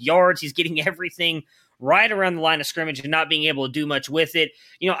lot of yards. He's getting everything right around the line of scrimmage and not being able to do much with it.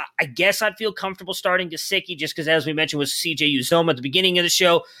 I guess I'd feel comfortable starting Gesicki just because, as we mentioned with CJ Uzoma at the beginning of the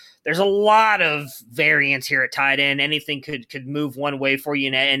show, there's a lot of variance here at tight end. Anything could move one way for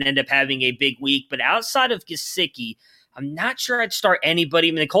you and end up having a big week. But outside of Gesicki, I'm not sure I'd start anybody.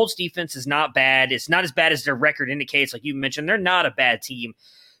 I mean, the Colts defense is not bad. It's not as bad as their record indicates. Like you mentioned, they're not a bad team.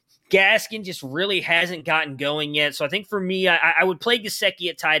 Gaskin just really hasn't gotten going yet. So I think for me, I would play Gesicki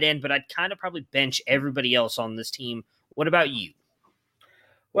at tight end, but I'd kind of probably bench everybody else on this team. What about you?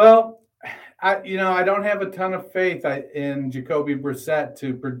 Well, I don't have a ton of faith in Jacoby Brissett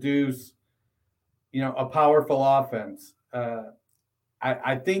to produce, a powerful offense.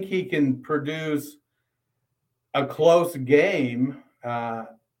 I think he can produce a close game,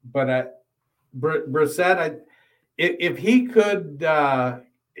 but Brissett, if he could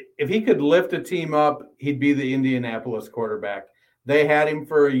lift a team up, he'd be the Indianapolis quarterback. They had him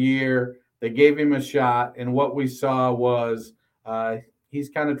for a year. They gave him a shot, and what we saw was he's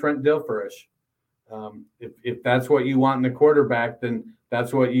kind of Trent Dilferish. If that's what you want in the quarterback, then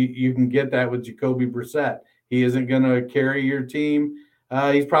That's what you can get that with Jacoby Brissett. He isn't going to carry your team.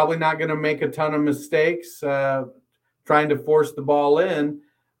 He's probably not going to make a ton of mistakes trying to force the ball in,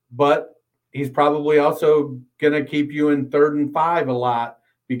 but he's probably also going to keep you in 3rd and 5 a lot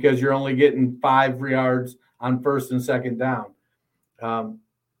because you're only getting 5 yards on 1st and 2nd down.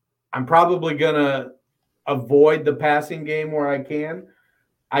 I'm probably going to avoid the passing game where I can.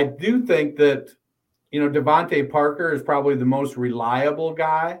 I do think that, Devontae Parker is probably the most reliable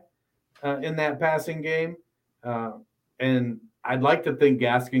guy in that passing game. And I'd like to think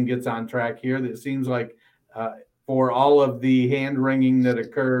Gaskin gets on track here. That seems like for all of the hand-wringing that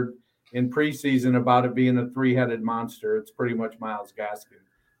occurred in preseason about it being a 3-headed monster, it's pretty much Myles Gaskin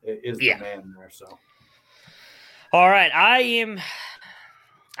is the man there. So, all right, I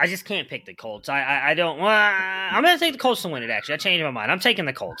just can't pick the Colts. I don't. I'm going to take the Colts to win it. Actually, I changed my mind. I'm taking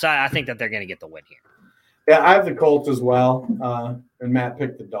the Colts. I think that they're going to get the win here. Yeah, I have the Colts as well, and Matt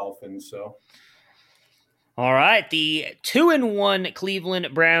picked the Dolphins. So, all right, the 2-1 Cleveland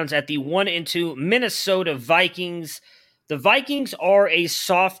Browns at the 1-2 Minnesota Vikings. The Vikings are a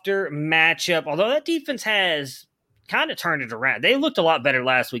softer matchup, although that defense has kind of turned it around. They looked a lot better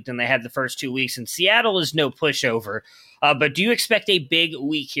last week than they had the first 2 weeks, and Seattle is no pushover. But do you expect a big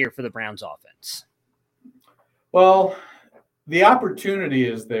week here for the Browns offense? Well, the opportunity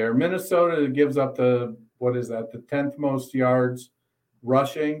is there. Minnesota gives up the 10th most yards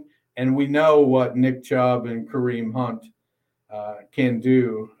rushing, and we know what Nick Chubb and Kareem Hunt can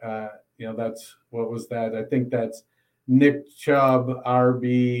do. That's what was that? I think that's Nick Chubb,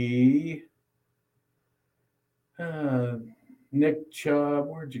 RB. Nick Chubb,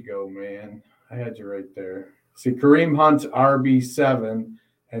 where'd you go, man? I had you right there. See, Kareem Hunt's RB7,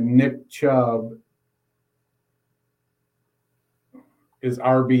 and Nick Chubb is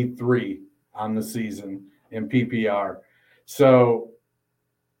RB3 on the season in PPR. So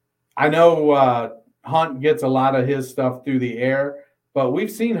I know Hunt gets a lot of his stuff through the air, but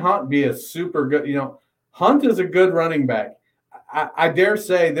we've seen Hunt be a super good, Hunt is a good running back. I dare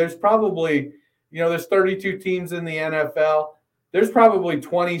say there's probably, there's 32 teams in the NFL. There's probably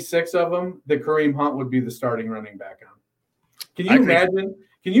 26 of them that Kareem Hunt would be the starting running back on. Can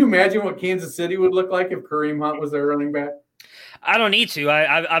you imagine what Kansas City would look like if Kareem Hunt was their running back? I don't need to.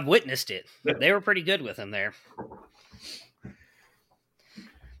 I've witnessed it. They were pretty good with him there.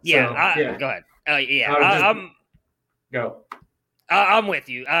 Yeah, go ahead. Go. I'm with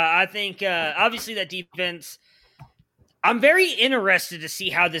you. I think obviously that defense. I'm very interested to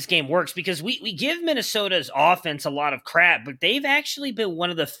see how this game works because we give Minnesota's offense a lot of crap, but they've actually been one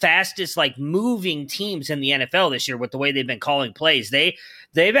of the fastest moving teams in the NFL this year with the way they've been calling plays.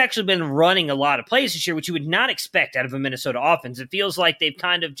 They've actually been running a lot of plays this year, which you would not expect out of a Minnesota offense. It feels like they've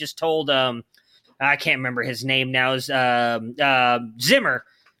kind of just told I can't remember his name now, is Zimmer,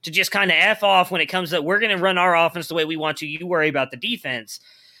 to just kind of F off when it comes to we're going to run our offense the way we want to. You worry about the defense.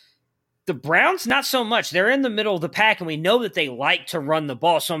 The Browns, not so much. They're in the middle of the pack, and we know that they like to run the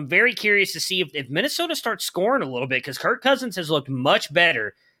ball. So I'm very curious to see if Minnesota starts scoring a little bit because Kirk Cousins has looked much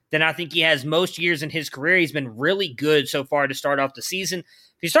better than I think he has most years in his career. He's been really good so far to start off the season.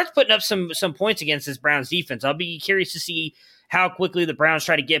 If he starts putting up some points against this Browns defense, I'll be curious to see how quickly the Browns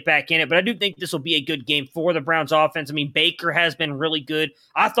try to get back in it. But I do think this will be a good game for the Browns offense. I mean, Baker has been really good.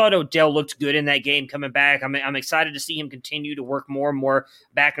 I thought Odell looked good in that game coming back. I'm excited to see him continue to work more and more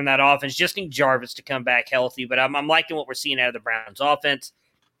back in that offense. Just need Jarvis to come back healthy. But I'm liking what we're seeing out of the Browns offense.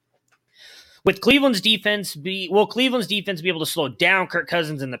 With Cleveland's defense be able to slow down Kirk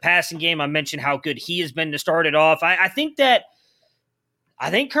Cousins in the passing game. I mentioned how good he has been to start it off. I think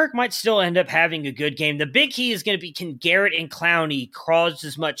Kirk might still end up having a good game. The big key is going to be, can Garrett and Clowney cause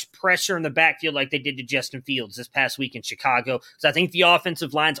as much pressure in the backfield like they did to Justin Fields this past week in Chicago? Because I think the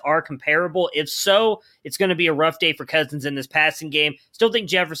offensive lines are comparable. If so, it's going to be a rough day for Cousins in this passing game. Still think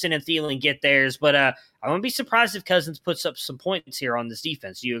Jefferson and Thielen get theirs, but I wouldn't be surprised if Cousins puts up some points here on this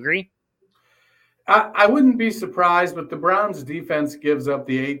defense. Do you agree? I wouldn't be surprised, but the Browns defense gives up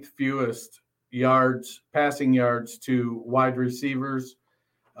the 8th fewest passing yards to wide receivers.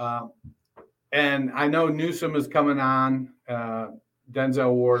 And I know Newsome is coming on.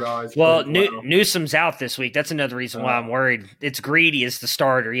 Denzel Ward always. Well, Newsome's out this week. That's another reason why I'm worried. It's Greedy as the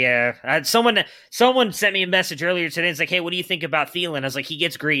starter. Yeah, someone sent me a message earlier today. It's like, hey, what do you think about Thielen? I was like, he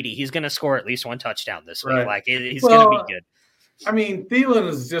gets greedy. He's going to score at least one touchdown this week. Right. He's going to be good. I mean, Thielen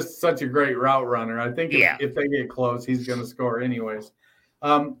is just such a great route runner. I think if they get close, he's going to score anyways.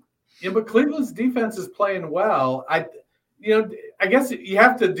 But Cleveland's defense is playing well. I guess you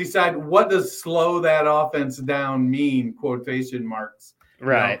have to decide, what does slow that offense down mean, quotation marks.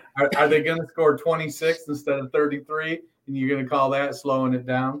 Right. Are they going to score 26 instead of 33? and you're going to call that slowing it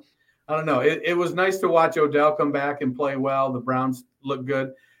down. I don't know. It was nice to watch Odell come back and play well. The Browns look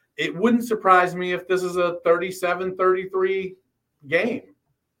good. It wouldn't surprise me if this is a 37-33 game.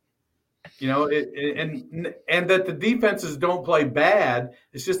 And that the defenses don't play bad.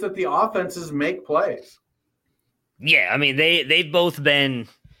 It's just that the offenses make plays. Yeah, I mean, they've both been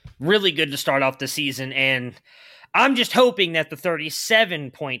really good to start off the season, and I'm just hoping that the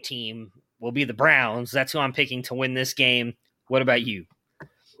 37-point team will be the Browns. That's who I'm picking to win this game. What about you?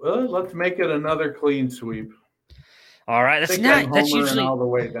 Well, let's make it another clean sweep. All right, that's usually all the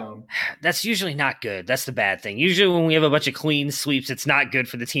way down. That's usually not good. That's the bad thing. Usually when we have a bunch of clean sweeps, it's not good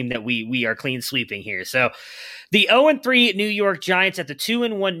for the team that we are clean sweeping here. So the 0-3 New York Giants at the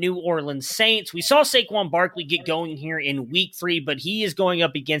 2-1 New Orleans Saints. We saw Saquon Barkley get going here in week 3, but he is going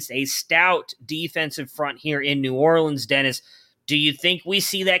up against a stout defensive front here in New Orleans. Dennis, do you think we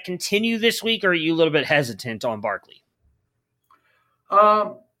see that continue this week, or are you a little bit hesitant on Barkley?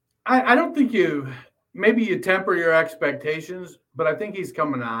 I don't think maybe you temper your expectations, but I think he's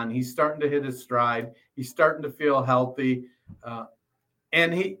coming on. He's starting to hit his stride. He's starting to feel healthy.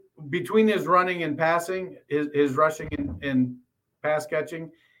 And he, between his running and passing, his rushing and pass catching,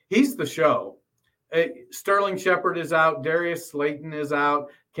 he's the show. Sterling Shepard is out. Darius Slayton is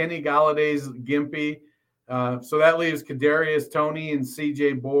out. Kenny Galladay's gimpy. So that leaves Kadarius Toney and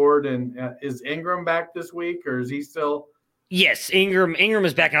C.J. Board. And is Ingram back this week, or is he still – Yes, Ingram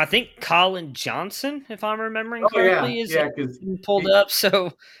is back, and I think Colin Johnson, if I'm remembering correctly, is pulled up.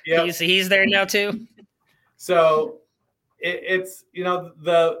 So he's there now too. So it's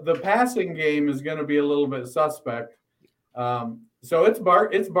the passing game is going to be a little bit suspect. So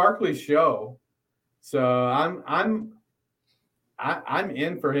it's Barkley's show. So I'm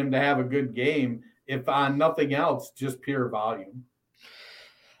in for him to have a good game, if on nothing else, just pure volume.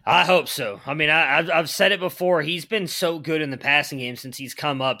 I hope so. I mean, I've said it before. He's been so good in the passing game since he's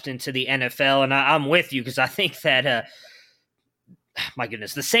come up into the NFL, and I'm with you because I think that, my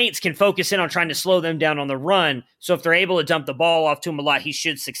goodness, the Saints can focus in on trying to slow them down on the run. So if they're able to dump the ball off to him a lot, he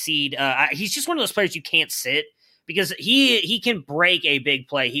should succeed. He's just one of those players you can't sit because he can break a big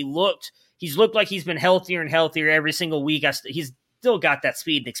play. He's looked like he's been healthier and healthier every single week. He's still got that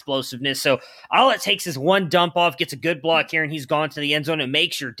speed and explosiveness. So all it takes is one dump off, gets a good block here, and he's gone to the end zone and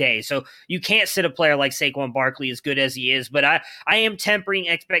makes your day. So you can't sit a player like Saquon Barkley as good as he is. But I am tempering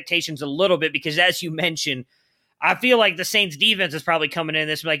expectations a little bit because, as you mentioned, I feel like the Saints defense is probably coming in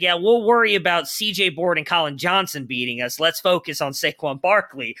this like, yeah, we'll worry about C.J. Board and Colin Johnson beating us. Let's focus on Saquon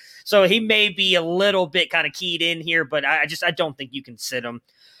Barkley. So he may be a little bit kind of keyed in here, but I don't think you can sit him.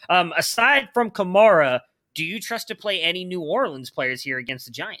 Aside from Kamara, do you trust to play any New Orleans players here against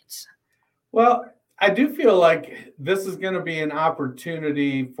the Giants? Well, I do feel like this is going to be an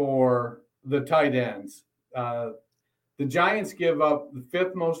opportunity for the tight ends. The Giants give up the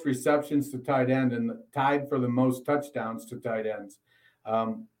 5th most receptions to tight end and tied for the most touchdowns to tight ends.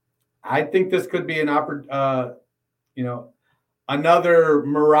 I think this could be an another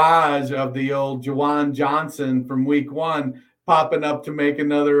mirage of the old Juwan Johnson from week 1 popping up to make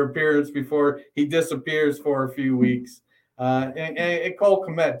another appearance before he disappears for a few weeks. And Cole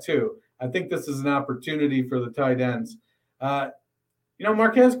Kmet too. I think this is an opportunity for the tight ends.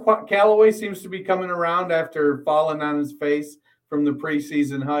 Marquez Callaway seems to be coming around after falling on his face from the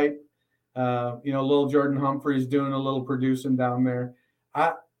preseason hype. Little Jordan Humphrey's doing a little producing down there.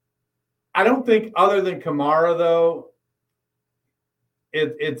 I don't think, other than Kamara though,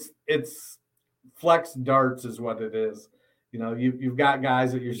 it's flex darts is what it is. You've got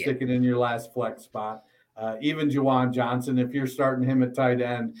guys that you're sticking in your last flex spot. Even Juwan Johnson, if you're starting him at tight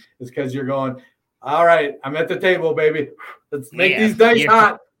end, is because you're going, all right, I'm at the table, baby. Let's make these dice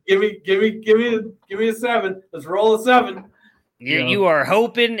hot. Give me a 7. Let's roll a 7. You are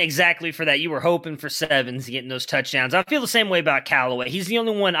hoping exactly for that. You were hoping for 7s, getting those touchdowns. I feel the same way about Callaway. He's the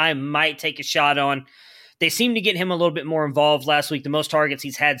only one I might take a shot on. They seem to get him a little bit more involved last week. The most targets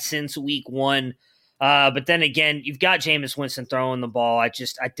he's had since week 1. But then again, you've got Jameis Winston throwing the ball. I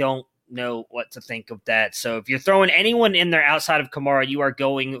don't know what to think of that. So if you're throwing anyone in there outside of Kamara, you are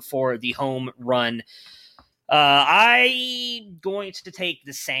going for the home run. I'm going to take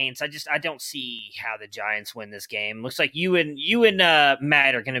the Saints. I don't see how the Giants win this game. Looks like you and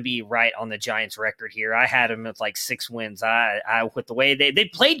Matt are going to be right on the Giants record here. I had them with like 6 wins. I with the way they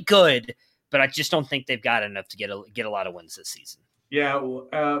played good, but I just don't think they've got enough to get a lot of wins this season. Yeah,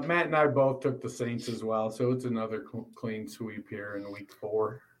 Matt and I both took the Saints as well, so it's another clean sweep here in week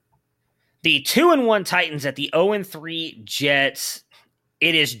 4. The 2-1 Titans at the 0-3 Jets.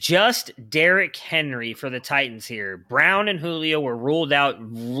 It is just Derrick Henry for the Titans here. Brown and Julio were ruled out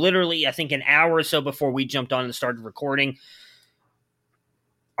literally, I think, an hour or so before we jumped on and started recording.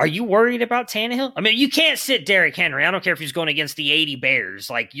 Are you worried about Tannehill? I mean, you can't sit Derrick Henry. I don't care if he's going against the 80 Bears.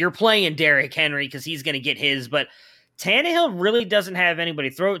 Like, you're playing Derrick Henry because he's going to get his, but Tannehill really doesn't have anybody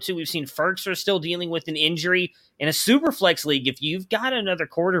to throw it to. We've seen Ferkser still dealing with an injury. In a super flex league, if you've got another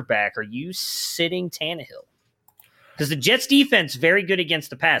quarterback, are you sitting Tannehill? Because the Jets defense very good against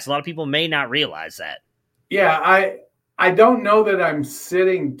the pass. A lot of people may not realize that. Yeah, I don't know that I'm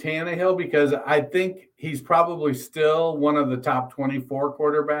sitting Tannehill because I think he's probably still one of the top 24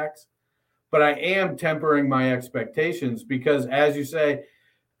 quarterbacks. But I am tempering my expectations because, as you say,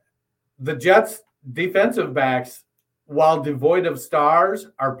 the Jets defensive backs, while devoid of stars,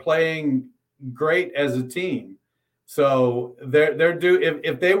 are playing great as a team. So they're due.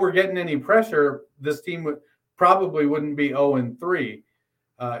 If they were getting any pressure, this team probably wouldn't be 0-3.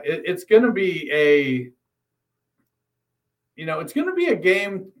 It's going to be a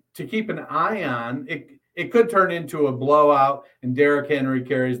game to keep an eye on. It could turn into a blowout, and Derrick Henry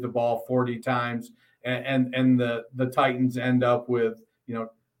carries the ball 40 times, and the Titans end up with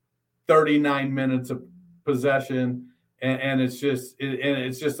 39 minutes of possession, and it's just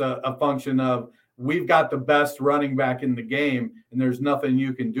a function of we've got the best running back in the game, and there's nothing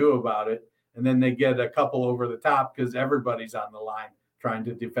you can do about it. And then they get a couple over the top because everybody's on the line trying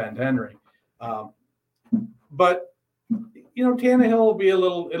to defend Henry. But Tannehill will be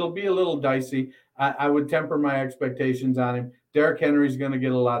it'll be a little dicey. I would temper my expectations on him. Derrick Henry's going to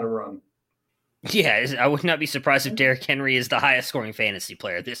get a lot of run. Yeah, I would not be surprised if Derrick Henry is the highest scoring fantasy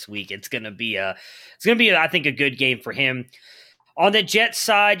player this week. It's going to be I think a good game for him. On the Jets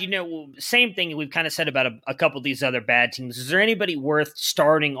side, same thing we've kind of said about a couple of these other bad teams. Is there anybody worth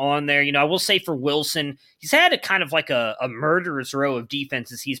starting on there? I will say for Wilson, he's had a kind of like a murderer's row of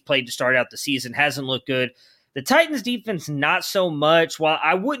defenses he's played to start out the season. Hasn't looked good. The Titans defense, not so much. While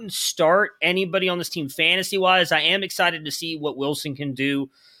I wouldn't start anybody on this team fantasy-wise, I am excited to see what Wilson can do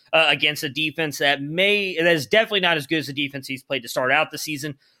against a defense that is definitely not as good as the defense he's played to start out the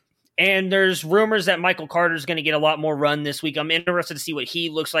season. And there's rumors that Michael Carter is going to get a lot more run this week. I'm interested to see what he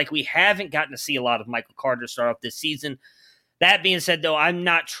looks like. We haven't gotten to see a lot of Michael Carter start off this season. That being said, though, I'm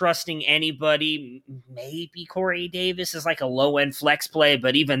not trusting anybody. Maybe Corey Davis is like a low-end flex play,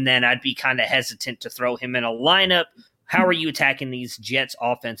 but even then, I'd be kind of hesitant to throw him in a lineup. How are you attacking these Jets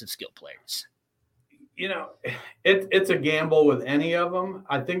offensive skill players? It's a gamble with any of them.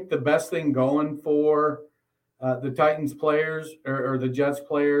 I think the best thing going for the Titans players or the Jets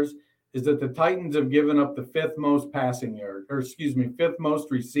players is that the Titans have given up the fifth most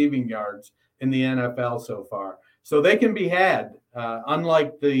receiving yards in the NFL so far. So they can be had.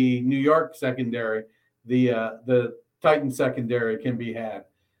 Unlike the New York secondary, the Titans secondary can be had.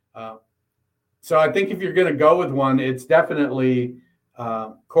 So I think if you're going to go with one, it's definitely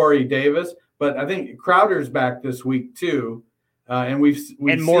Corey Davis. But I think Crowder's back this week too, and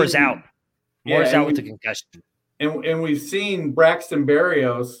Moore's out. Moore's out with the concussion. And we've seen Braxton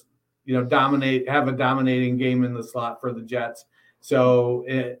Berrios, have a dominating game in the slot for the Jets. So,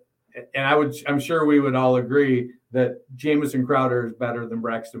 I'm sure we would all agree that Jamison Crowder is better than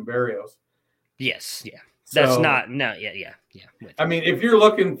Braxton Berrios. Yes, yeah. That's yeah. I mean, if you're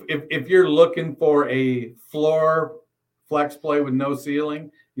looking for a floor flex play with no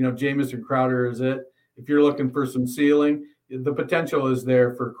ceiling, Jamison Crowder is it. If you're looking for some ceiling, the potential is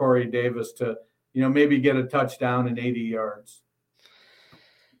there for Corey Davis to maybe get a touchdown and 80 yards.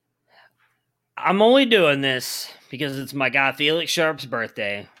 I'm only doing this because it's my guy Felix Sharp's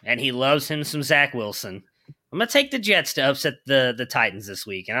birthday, and he loves him some Zach Wilson. I'm going to take the Jets to upset the Titans this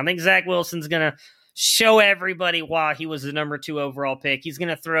week, and I think Zach Wilson's going to show everybody why he was the number 2 overall pick. He's going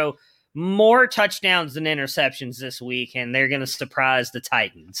to throw more touchdowns than interceptions this week, and they're going to surprise the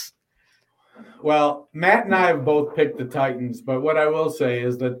Titans. Well, Matt and I have both picked the Titans, but what I will say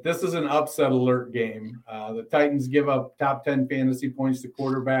is that this is an upset alert game. The Titans give up top 10 fantasy points to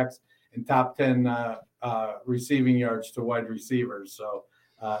quarterbacks and top 10 receiving yards to wide receivers. So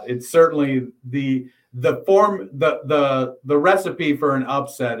it's certainly the recipe for an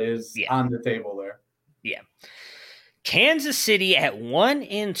upset is on the table there. Yeah. Kansas City at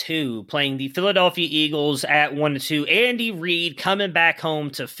 1-2, playing the Philadelphia Eagles at 1-2. Andy Reid coming back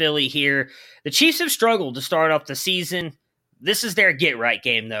home to Philly here. The Chiefs have struggled to start off the season. This is their get-right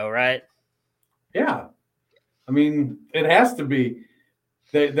game, though, right? Yeah. I mean, it has to be.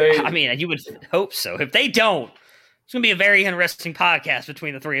 You would hope so. If they don't, it's going to be a very interesting podcast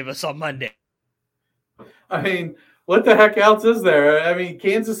between the three of us on Monday. I mean, what the heck else is there? I mean,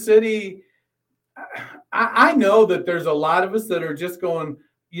 Kansas City, I know that there's a lot of us that are just going,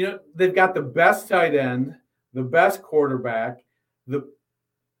 they've got the best tight end, the best quarterback,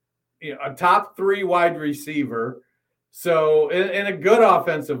 a top 3 wide receiver. So, in a good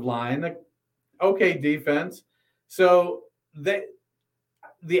offensive line, okay defense. So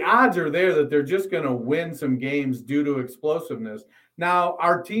the odds are there that they're just going to win some games due to explosiveness. Now,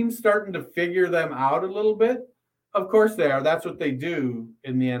 our team's starting to figure them out a little bit. Of course they are. That's what they do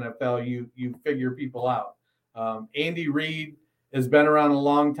in the NFL. You figure people out. Andy Reid has been around a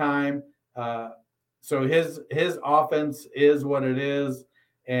long time. So his offense is what it is.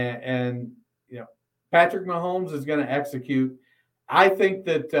 And Patrick Mahomes is going to execute. I think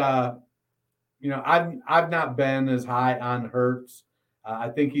that, I've not been as high on Hurts. I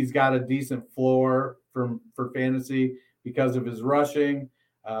think he's got a decent floor for fantasy because of his rushing.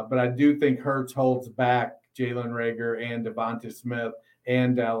 But I do think Hurts holds back Jalen Reagor and Devonta Smith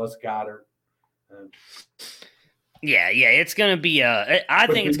and Dallas Goedert. Yeah, it's going to be I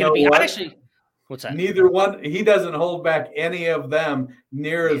think it's going to be – actually – what's that? Neither one – he doesn't hold back any of them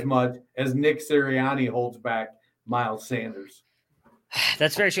near as much as Nick Sirianni holds back Miles Sanders.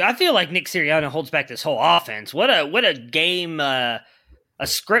 That's very true. I feel like Nick Sirianni holds back this whole offense. What a game a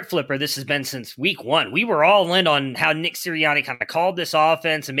script flipper this has been since week 1. We were all in on how Nick Sirianni kind of called this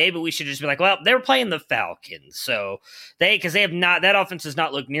offense, and maybe we should just be like, well, they were playing the Falcons. So because they have not – that offense does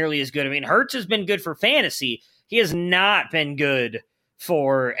not look nearly as good. I mean, Hurts has been good for fantasy. He has not been good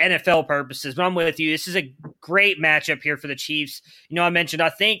for NFL purposes. But I'm with you. This is a great matchup here for the Chiefs. I mentioned I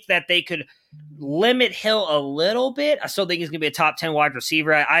think that they could limit Hill a little bit. I still think he's going to be a top 10 wide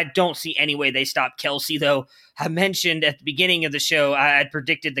receiver. I don't see any way they stop Kelsey, though. I mentioned at the beginning of the show, I had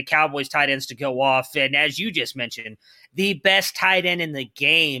predicted the Cowboys tight ends to go off. And as you just mentioned, the best tight end in the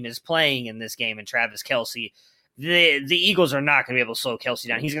game is playing in this game, and Travis Kelsey. The Eagles are not going to be able to slow Kelsey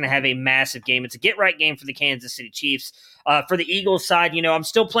down. He's going to have a massive game. It's a get-right game for the Kansas City Chiefs. For the Eagles side, I'm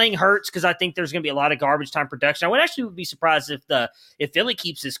still playing Hurts because I think there's going to be a lot of garbage time production. I would actually be surprised if Philly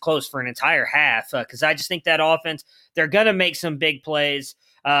keeps this close for an entire half because I just think that offense, they're going to make some big plays.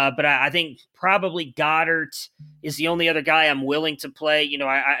 But I think probably Goddard is the only other guy I'm willing to play.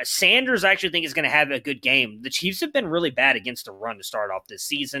 Sanders I actually think is going to have a good game. The Chiefs have been really bad against the run to start off this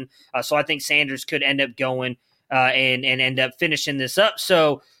season. So I think Sanders could end up going and end up finishing this up.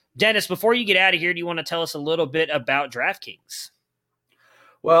 So, Dennis, before you get out of here, do you want to tell us a little bit about DraftKings?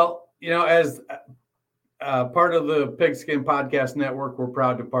 Well, as part of the Pigskin Podcast Network, we're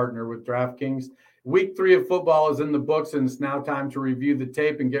proud to partner with DraftKings. Week 3 of football is in the books, and it's now time to review the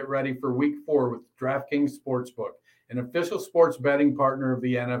tape and get ready for Week 4 with DraftKings Sportsbook, an official sports betting partner of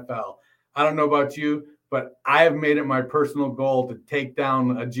the NFL. I don't know about you, but I have made it my personal goal to take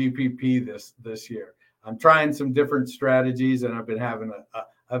down a GPP this year. I'm trying some different strategies, and I've been having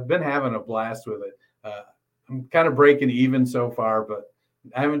a blast with it. I'm kind of breaking even so far, but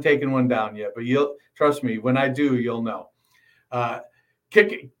I haven't taken one down yet. But you'll trust me, when I do, you'll know. I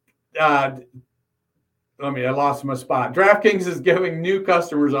lost my spot. DraftKings is giving new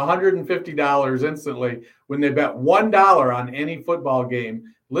customers $150 instantly when they bet $1 on any football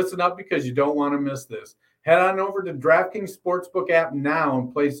game. Listen up because you don't want to miss this. Head on over to DraftKings Sportsbook app now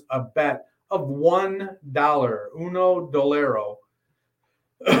and place a bet of $1, $1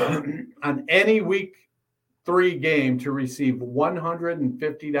 on any Week 3 game to receive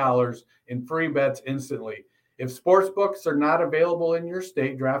 $150 in free bets instantly. If sportsbooks are not available in your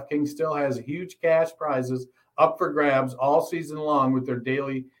state, DraftKings still has huge cash prizes up for grabs all season long with their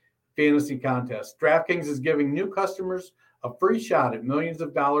daily fantasy contests. DraftKings is giving new customers a free shot at millions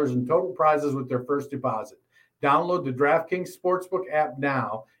of dollars in total prizes with their first deposit. Download the DraftKings Sportsbook app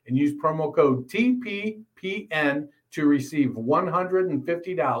now and use promo code TPPN to receive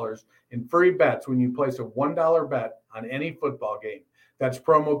 $150 in free bets when you place a $1 bet on any football game. That's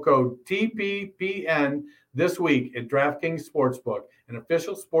promo code TPPN this week at DraftKings Sportsbook, an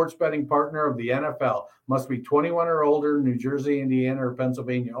official sports betting partner of the NFL. Must be 21 or older, New Jersey, Indiana, or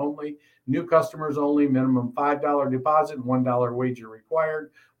Pennsylvania only. New customers only. Minimum $5 deposit and $1 wager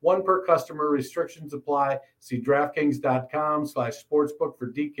required. One per customer. Restrictions apply. See DraftKings.com/sportsbook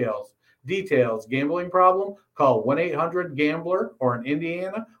for details. Gambling problem? Call 1-800-GAMBLER or in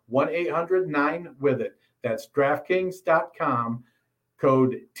Indiana, 1-800-9-WITH-IT. That's DraftKings.com,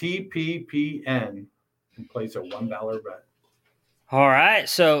 code TPPN, and place a $1 bet. All right,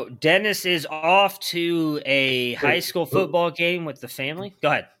 so Dennis is off to a high school football game with the family. Go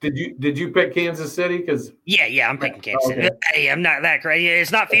ahead. Did you pick Kansas City? Because yeah, I'm picking Kansas City. Hey, I'm not that crazy. It's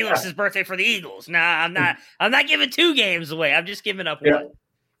not Felix's birthday for the Eagles. Nah, I'm not giving 2 games away. I'm just giving up one.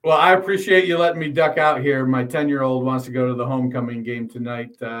 Well, I appreciate you letting me duck out here. My 10-year-old wants to go to the homecoming game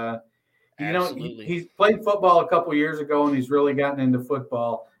tonight. Absolutely. He's played football a couple years ago, and he's really gotten into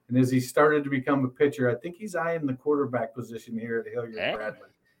football. And as he started to become a pitcher, I think he's eyeing the quarterback position here at Hilliard Bradley.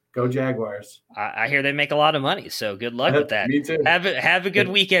 Go Jaguars. I hear they make a lot of money, so good luck with that. Me too. Have a good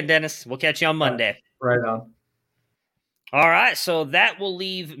weekend, Dennis. We'll catch you on Monday. Right on. All right, so that will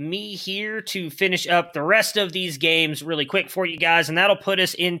leave me here to finish up the rest of these games really quick for you guys, and that'll put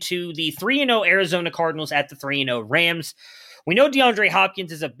us into the 3-0 Arizona Cardinals at the 3-0 Rams. We know DeAndre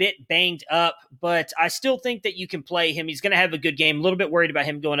Hopkins is a bit banged up, but I still think that you can play him. He's going to have a good game. A little bit worried about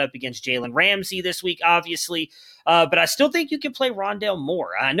him going up against Jalen Ramsey this week, obviously, but I still think you can play Rondale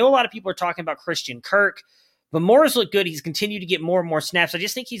Moore. I know a lot of people are talking about Christian Kirk, but Moore's looked good. He's continued to get more and more snaps. I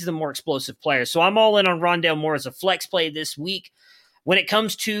just think he's the more explosive player. So I'm all in on Rondale Moore as a flex play this week. When it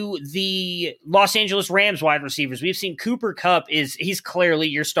comes to the Los Angeles Rams wide receivers, we've seen Cooper Kupp he's clearly,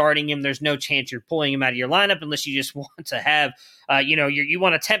 you're starting him. There's no chance you're pulling him out of your lineup unless you just want to have, you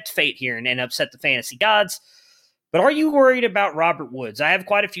want to tempt fate here and upset the fantasy gods. But are you worried about Robert Woods? I have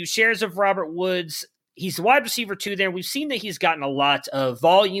quite a few shares of Robert Woods. He's the wide receiver 2 there. We've seen that he's gotten a lot of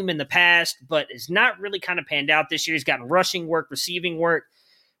volume in the past, but it's not really kind of panned out this year. He's gotten rushing work, receiving work.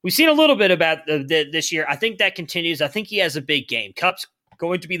 We've seen a little bit about this year. I think that continues. I think he has a big game. Kupp's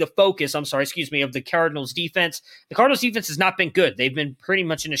going to be the focus, of the Cardinals defense. The Cardinals defense has not been good. They've been pretty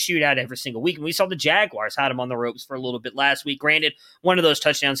much in a shootout every single week. And we saw the Jaguars had him on the ropes for a little bit last week. Granted, one of those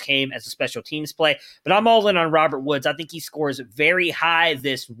touchdowns came as a special teams play, but I'm all in on Robert Woods. I think he scores very high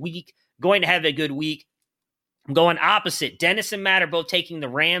this week. Going to have a good week. I'm going opposite. Dennis and Matt are both taking the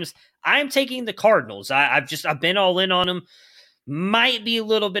Rams. I'm taking the Cardinals. I've been all in on them. Might be a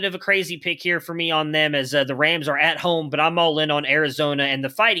little bit of a crazy pick here for me on them as the Rams are at home, but I'm all in on Arizona and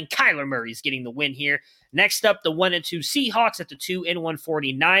the Fighting Kyler Murray's getting the win here. Next up, the 1-2 Seahawks at the 2-1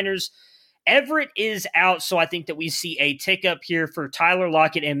 49ers. Everett is out, so I think that we see a tick up here for Tyler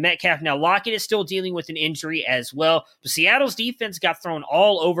Lockett and Metcalf. Now, Lockett is still dealing with an injury as well, but Seattle's defense got thrown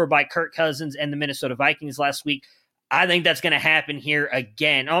all over by Kirk Cousins and the Minnesota Vikings last week. I think that's going to happen here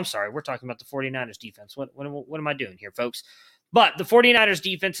again. Oh, I'm sorry. We're talking about the 49ers defense. What am I doing here, folks? But the 49ers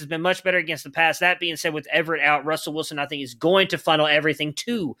defense has been much better against the pass. That being said, with Everett out, Russell Wilson, I think, is going to funnel everything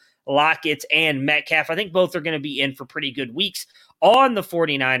to Lockett and Metcalf. I think both are going to be in for pretty good weeks on the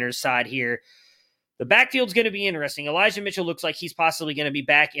 49ers side here. The backfield's going to be interesting. Elijah Mitchell looks like he's possibly going to be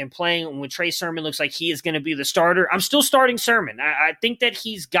back and playing. When Trey Sermon looks like he is going to be the starter, I'm still starting Sermon. I think that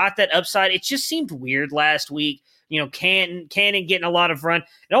he's got that upside. It just seemed weird last week. Cannon getting a lot of run.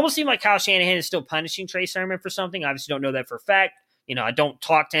 It almost seemed like Kyle Shanahan is still punishing Trey Sermon for something. I obviously don't know that for a fact. I don't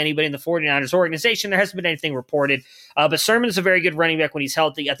talk to anybody in the 49ers organization. There hasn't been anything reported. But Sermon is a very good running back when he's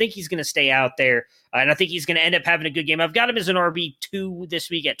healthy. I think he's going to stay out there. And I think he's going to end up having a good game. I've got him as an RB2 this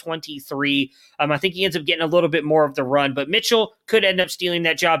week at 23. I think he ends up getting a little bit more of the run. But Mitchell could end up stealing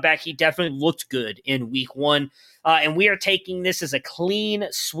that job back. He definitely looked good in week 1. And we are taking this as a clean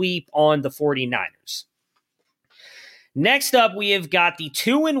sweep on the 49ers. Next up, we have got the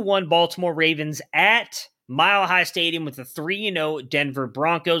 2-1 Baltimore Ravens at Mile High Stadium with the 3-0 Denver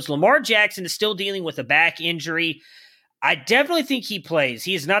Broncos. Lamar Jackson is still dealing with a back injury. I definitely think he plays.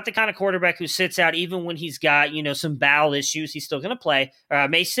 He is not the kind of quarterback who sits out even when he's got, some bowel issues. He's still going to play.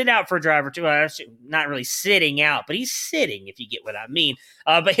 May sit out for a drive or two. Not really sitting out, but he's sitting, if you get what I mean.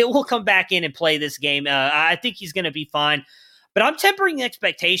 But he will come back in and play this game. I think he's going to be fine. But I'm tempering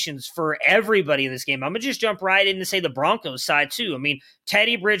expectations for everybody in this game. I'm going to just jump right in and say the Broncos side, too. I mean,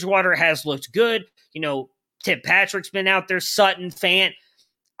 Teddy Bridgewater has looked good. Tim Patrick's been out there, Sutton, Fant.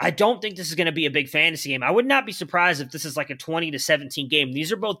 I don't think this is going to be a big fantasy game. I would not be surprised if this is like a 20-17 game.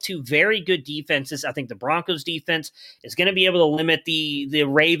 These are both two very good defenses. I think the Broncos defense is going to be able to limit the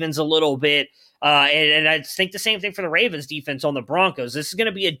Ravens a little bit. And I think the same thing for the Ravens defense on the Broncos. This is going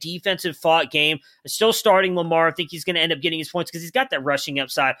to be a defensive fought game. I'm still starting Lamar. I think he's going to end up getting his points because he's got that rushing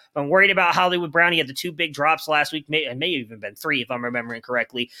upside. I'm worried about Hollywood Brown. He had the 2 big drops last week. May have even been 3 if I'm remembering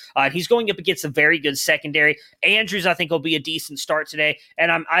correctly. He's going up against a very good secondary. Andrews, I think, will be a decent start today.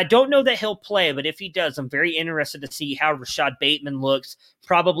 And I don't know that he'll play, but if he does, I'm very interested to see how Rashad Bateman looks.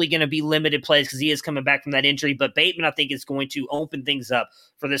 Probably going to be limited plays because he is coming back from that injury. But Bateman, I think, is going to open things up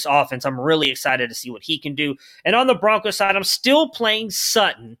for this offense. I'm really excited to see what he can do. And on the Broncos side, I'm still playing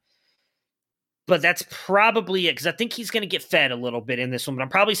Sutton. But that's probably it because I think he's going to get fed a little bit in this one. But I'm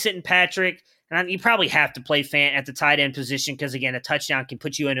probably sitting Patrick. And you probably have to play Fant at the tight end position because, again, a touchdown can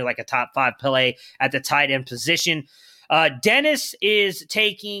put you into like a top 5 play at the tight end position. Dennis is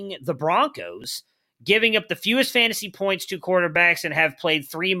taking the Broncos, giving up the fewest fantasy points to quarterbacks and have played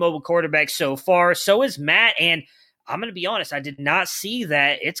 3 mobile quarterbacks so far. So is Matt, and I'm going to be honest, I did not see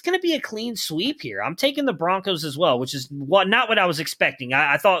that. It's going to be a clean sweep here. I'm taking the Broncos as well, which is not what I was expecting.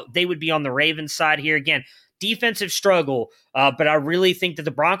 I thought they would be on the Ravens side here. Again, defensive struggle, but I really think that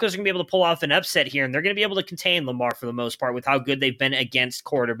the Broncos are going to be able to pull off an upset here, and they're going to be able to contain Lamar for the most part with how good they've been against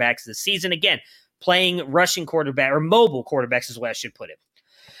quarterbacks this season. Again, playing rushing quarterback, or mobile quarterbacks is the way I should put it.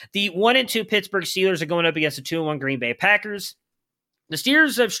 The 1-2 Pittsburgh Steelers are going up against the 2-1 Green Bay Packers. The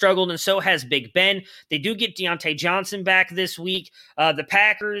Steelers have struggled, and so has Big Ben. They do get Deontay Johnson back this week. The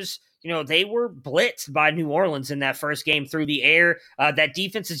Packers, they were blitzed by New Orleans in that first game through the air. That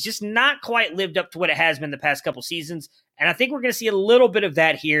defense has just not quite lived up to what it has been the past couple seasons, and I think we're going to see a little bit of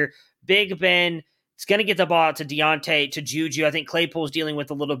that here. Big Ben is going to get the ball out to Deontay, to Juju. I think Claypool's dealing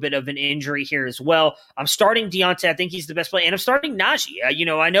with a little bit of an injury here as well. I'm starting Deontay. I think he's the best player, and I'm starting Najee.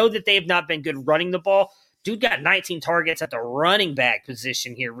 I know that they have not been good running the ball. Dude got 19 targets at the running back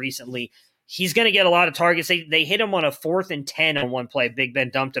position here recently. He's going to get a lot of targets. They hit him on a 4th and 10 on one play. Big Ben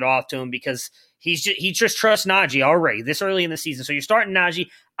dumped it off to him because he just trusts Najee already this early in the season. So you're starting Najee.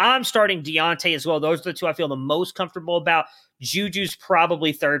 I'm starting Deontay as well. Those are the two I feel the most comfortable about. Juju's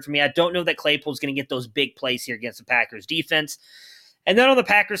probably third for me. I don't know that Claypool's going to get those big plays here against the Packers defense. And then on the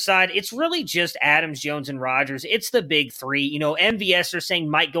Packers side, it's really just Adams, Jones, and Rodgers. It's the big three. MVS are saying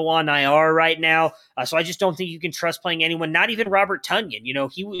might go on IR right now, so I just don't think you can trust playing anyone, not even Robert Tonyan.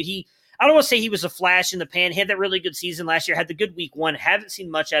 He I don't want to say he was a flash in the pan. He had that really good season last year, had the good week 1. Haven't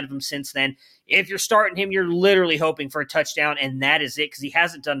seen much out of him since then. If you're starting him, you're literally hoping for a touchdown, and that is it because he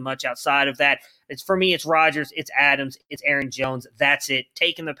hasn't done much outside of that. For me, it's Rodgers, it's Adams, it's Aaron Jones. That's it.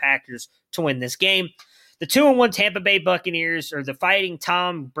 Taking the Packers to win this game. The 2-1 Tampa Bay Buccaneers, or the Fighting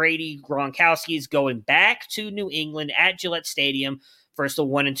Tom Brady Gronkowski's, going back to New England at Gillette Stadium versus the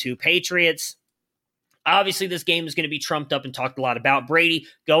 1-2 Patriots. Obviously, this game is going to be trumped up and talked a lot about. Brady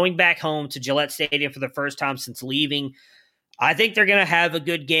going back home to Gillette Stadium for the first time since leaving. I think they're going to have a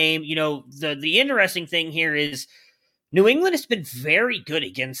good game. The interesting thing here is New England has been very good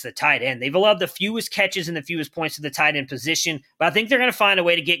against the tight end. They've allowed the fewest catches and the fewest points to the tight end position, but I think they're going to find a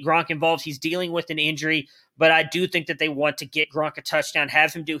way to get Gronk involved. He's dealing with an injury, but I do think that they want to get Gronk a touchdown,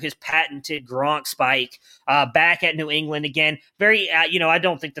 have him do his patented Gronk spike back at New England again. I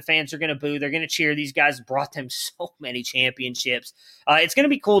don't think the fans are going to boo. They're going to cheer. These guys brought them so many championships. It's going to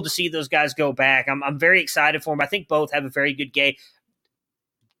be cool to see those guys go back. I'm very excited for them. I think both have a very good game.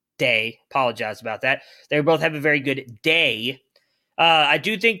 Apologize about that. They both have a very good day. I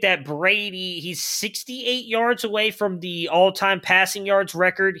do think that Brady, he's 68 yards away from the all-time passing yards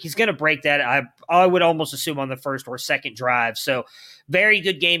record. He's going to break that, I would almost assume, on the first or second drive. So very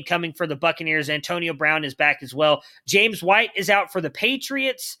good game coming for the Buccaneers. Antonio Brown is back as well. James White is out for the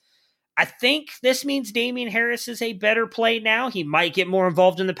Patriots. I think this means Damian Harris is a better play now. He might get more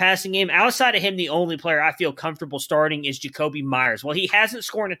involved in the passing game. Outside of him, the only player I feel comfortable starting is Jacoby Myers. While he hasn't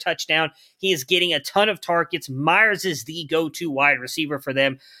scored a touchdown, he is getting a ton of targets. Myers is the go-to wide receiver for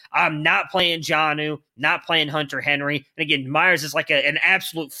them. I'm not playing Jonnu, not playing Hunter Henry. And again, Myers is like an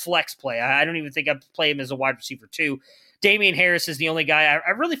absolute flex play. I don't even think I'd play him as a wide receiver too. Damian Harris is the only guy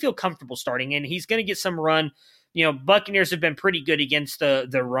I really feel comfortable starting in. He's going to get some run. Buccaneers have been pretty good against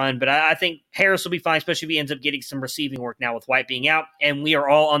the run, but I think Harris will be fine, especially if he ends up getting some receiving work now with White being out, and we are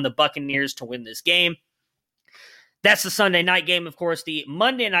all on the Buccaneers to win this game. That's the Sunday night game, of course. The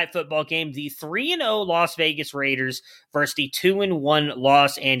Monday night football game, the 3-0 Las Vegas Raiders versus the 2-1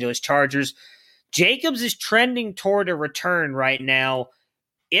 Los Angeles Chargers. Jacobs is trending toward a return right now.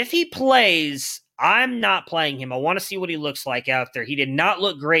 If he plays, I'm not playing him. I want to see what he looks like out there. He did not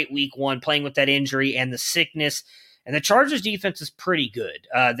look great week 1 playing with that injury and the sickness. And the Chargers defense is pretty good.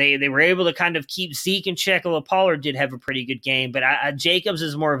 They were able to kind of keep Zeke in check, although Pollard did have a pretty good game. But Jacobs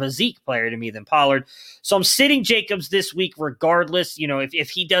is more of a Zeke player to me than Pollard. So I'm sitting Jacobs this week regardless.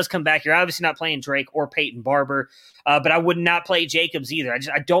 If he does come back, you're obviously not playing Drake or Peyton Barber. But I would not play Jacobs either.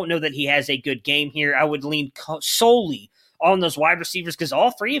 I don't know that he has a good game here. I would lean solely on those wide receivers because all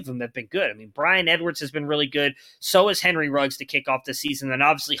three of them have been good. I mean, Bryan Edwards has been really good. So is Henry Ruggs to kick off the season. And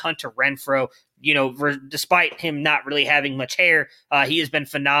obviously Hunter Renfrow, despite him not really having much hair, he has been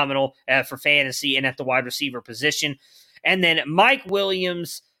phenomenal for fantasy and at the wide receiver position. And then Mike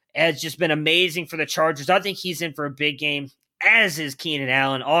Williams has just been amazing for the Chargers. I think he's in for a big game, as is Keenan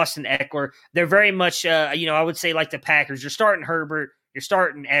Allen, Austin Eckler. They're very much, I would say like the Packers. You're starting Herbert, you're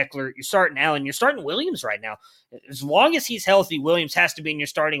starting Eckler, you're starting Allen, you're starting Williams right now. As long as he's healthy, Williams has to be in your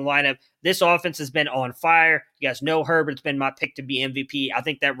starting lineup. This offense has been on fire. You guys know Herbert's been my pick to be MVP. I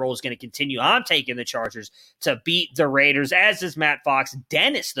think that role is going to continue. I'm taking the Chargers to beat the Raiders, as is Matt Fox.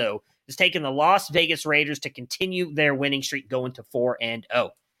 Dennis, though, is taking the Las Vegas Raiders to continue their winning streak going to 4-0.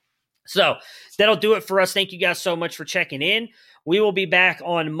 So that'll do it for us. Thank you guys so much for checking in. We will be back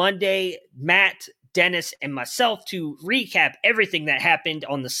on Monday. Matt, Dennis, and myself to recap everything that happened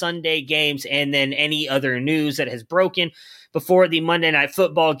on the Sunday games and then any other news that has broken before the Monday Night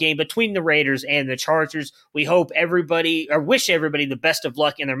Football game between the Raiders and the Chargers. We hope everybody, or wish everybody, the best of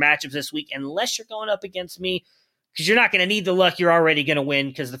luck in their matchups this week, unless you're going up against me, because you're not going to need the luck. You're already going to win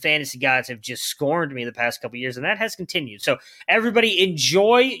because the fantasy guys have just scorned me the past couple years, and that has continued. So everybody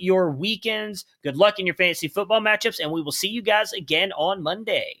enjoy your weekends. Good luck in your fantasy football matchups, and we will see you guys again on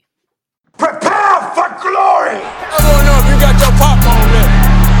Monday. Prepare for glory! I want to know if you got your popcorn ready.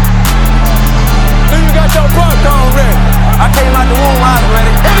 Do you got your popcorn ready? I came out the womb, I was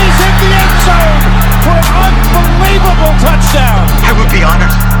ready. And he's hit the end zone for an unbelievable touchdown. I would be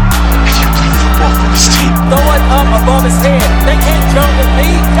honored if you played football for this team. Throw it up above his head. They can't jump with me.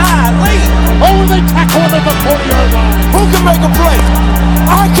 Golly. Oh, they tackle him at the 40-yard line. Who can make a play?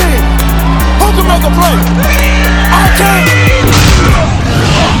 I can. Who can make a play? I can.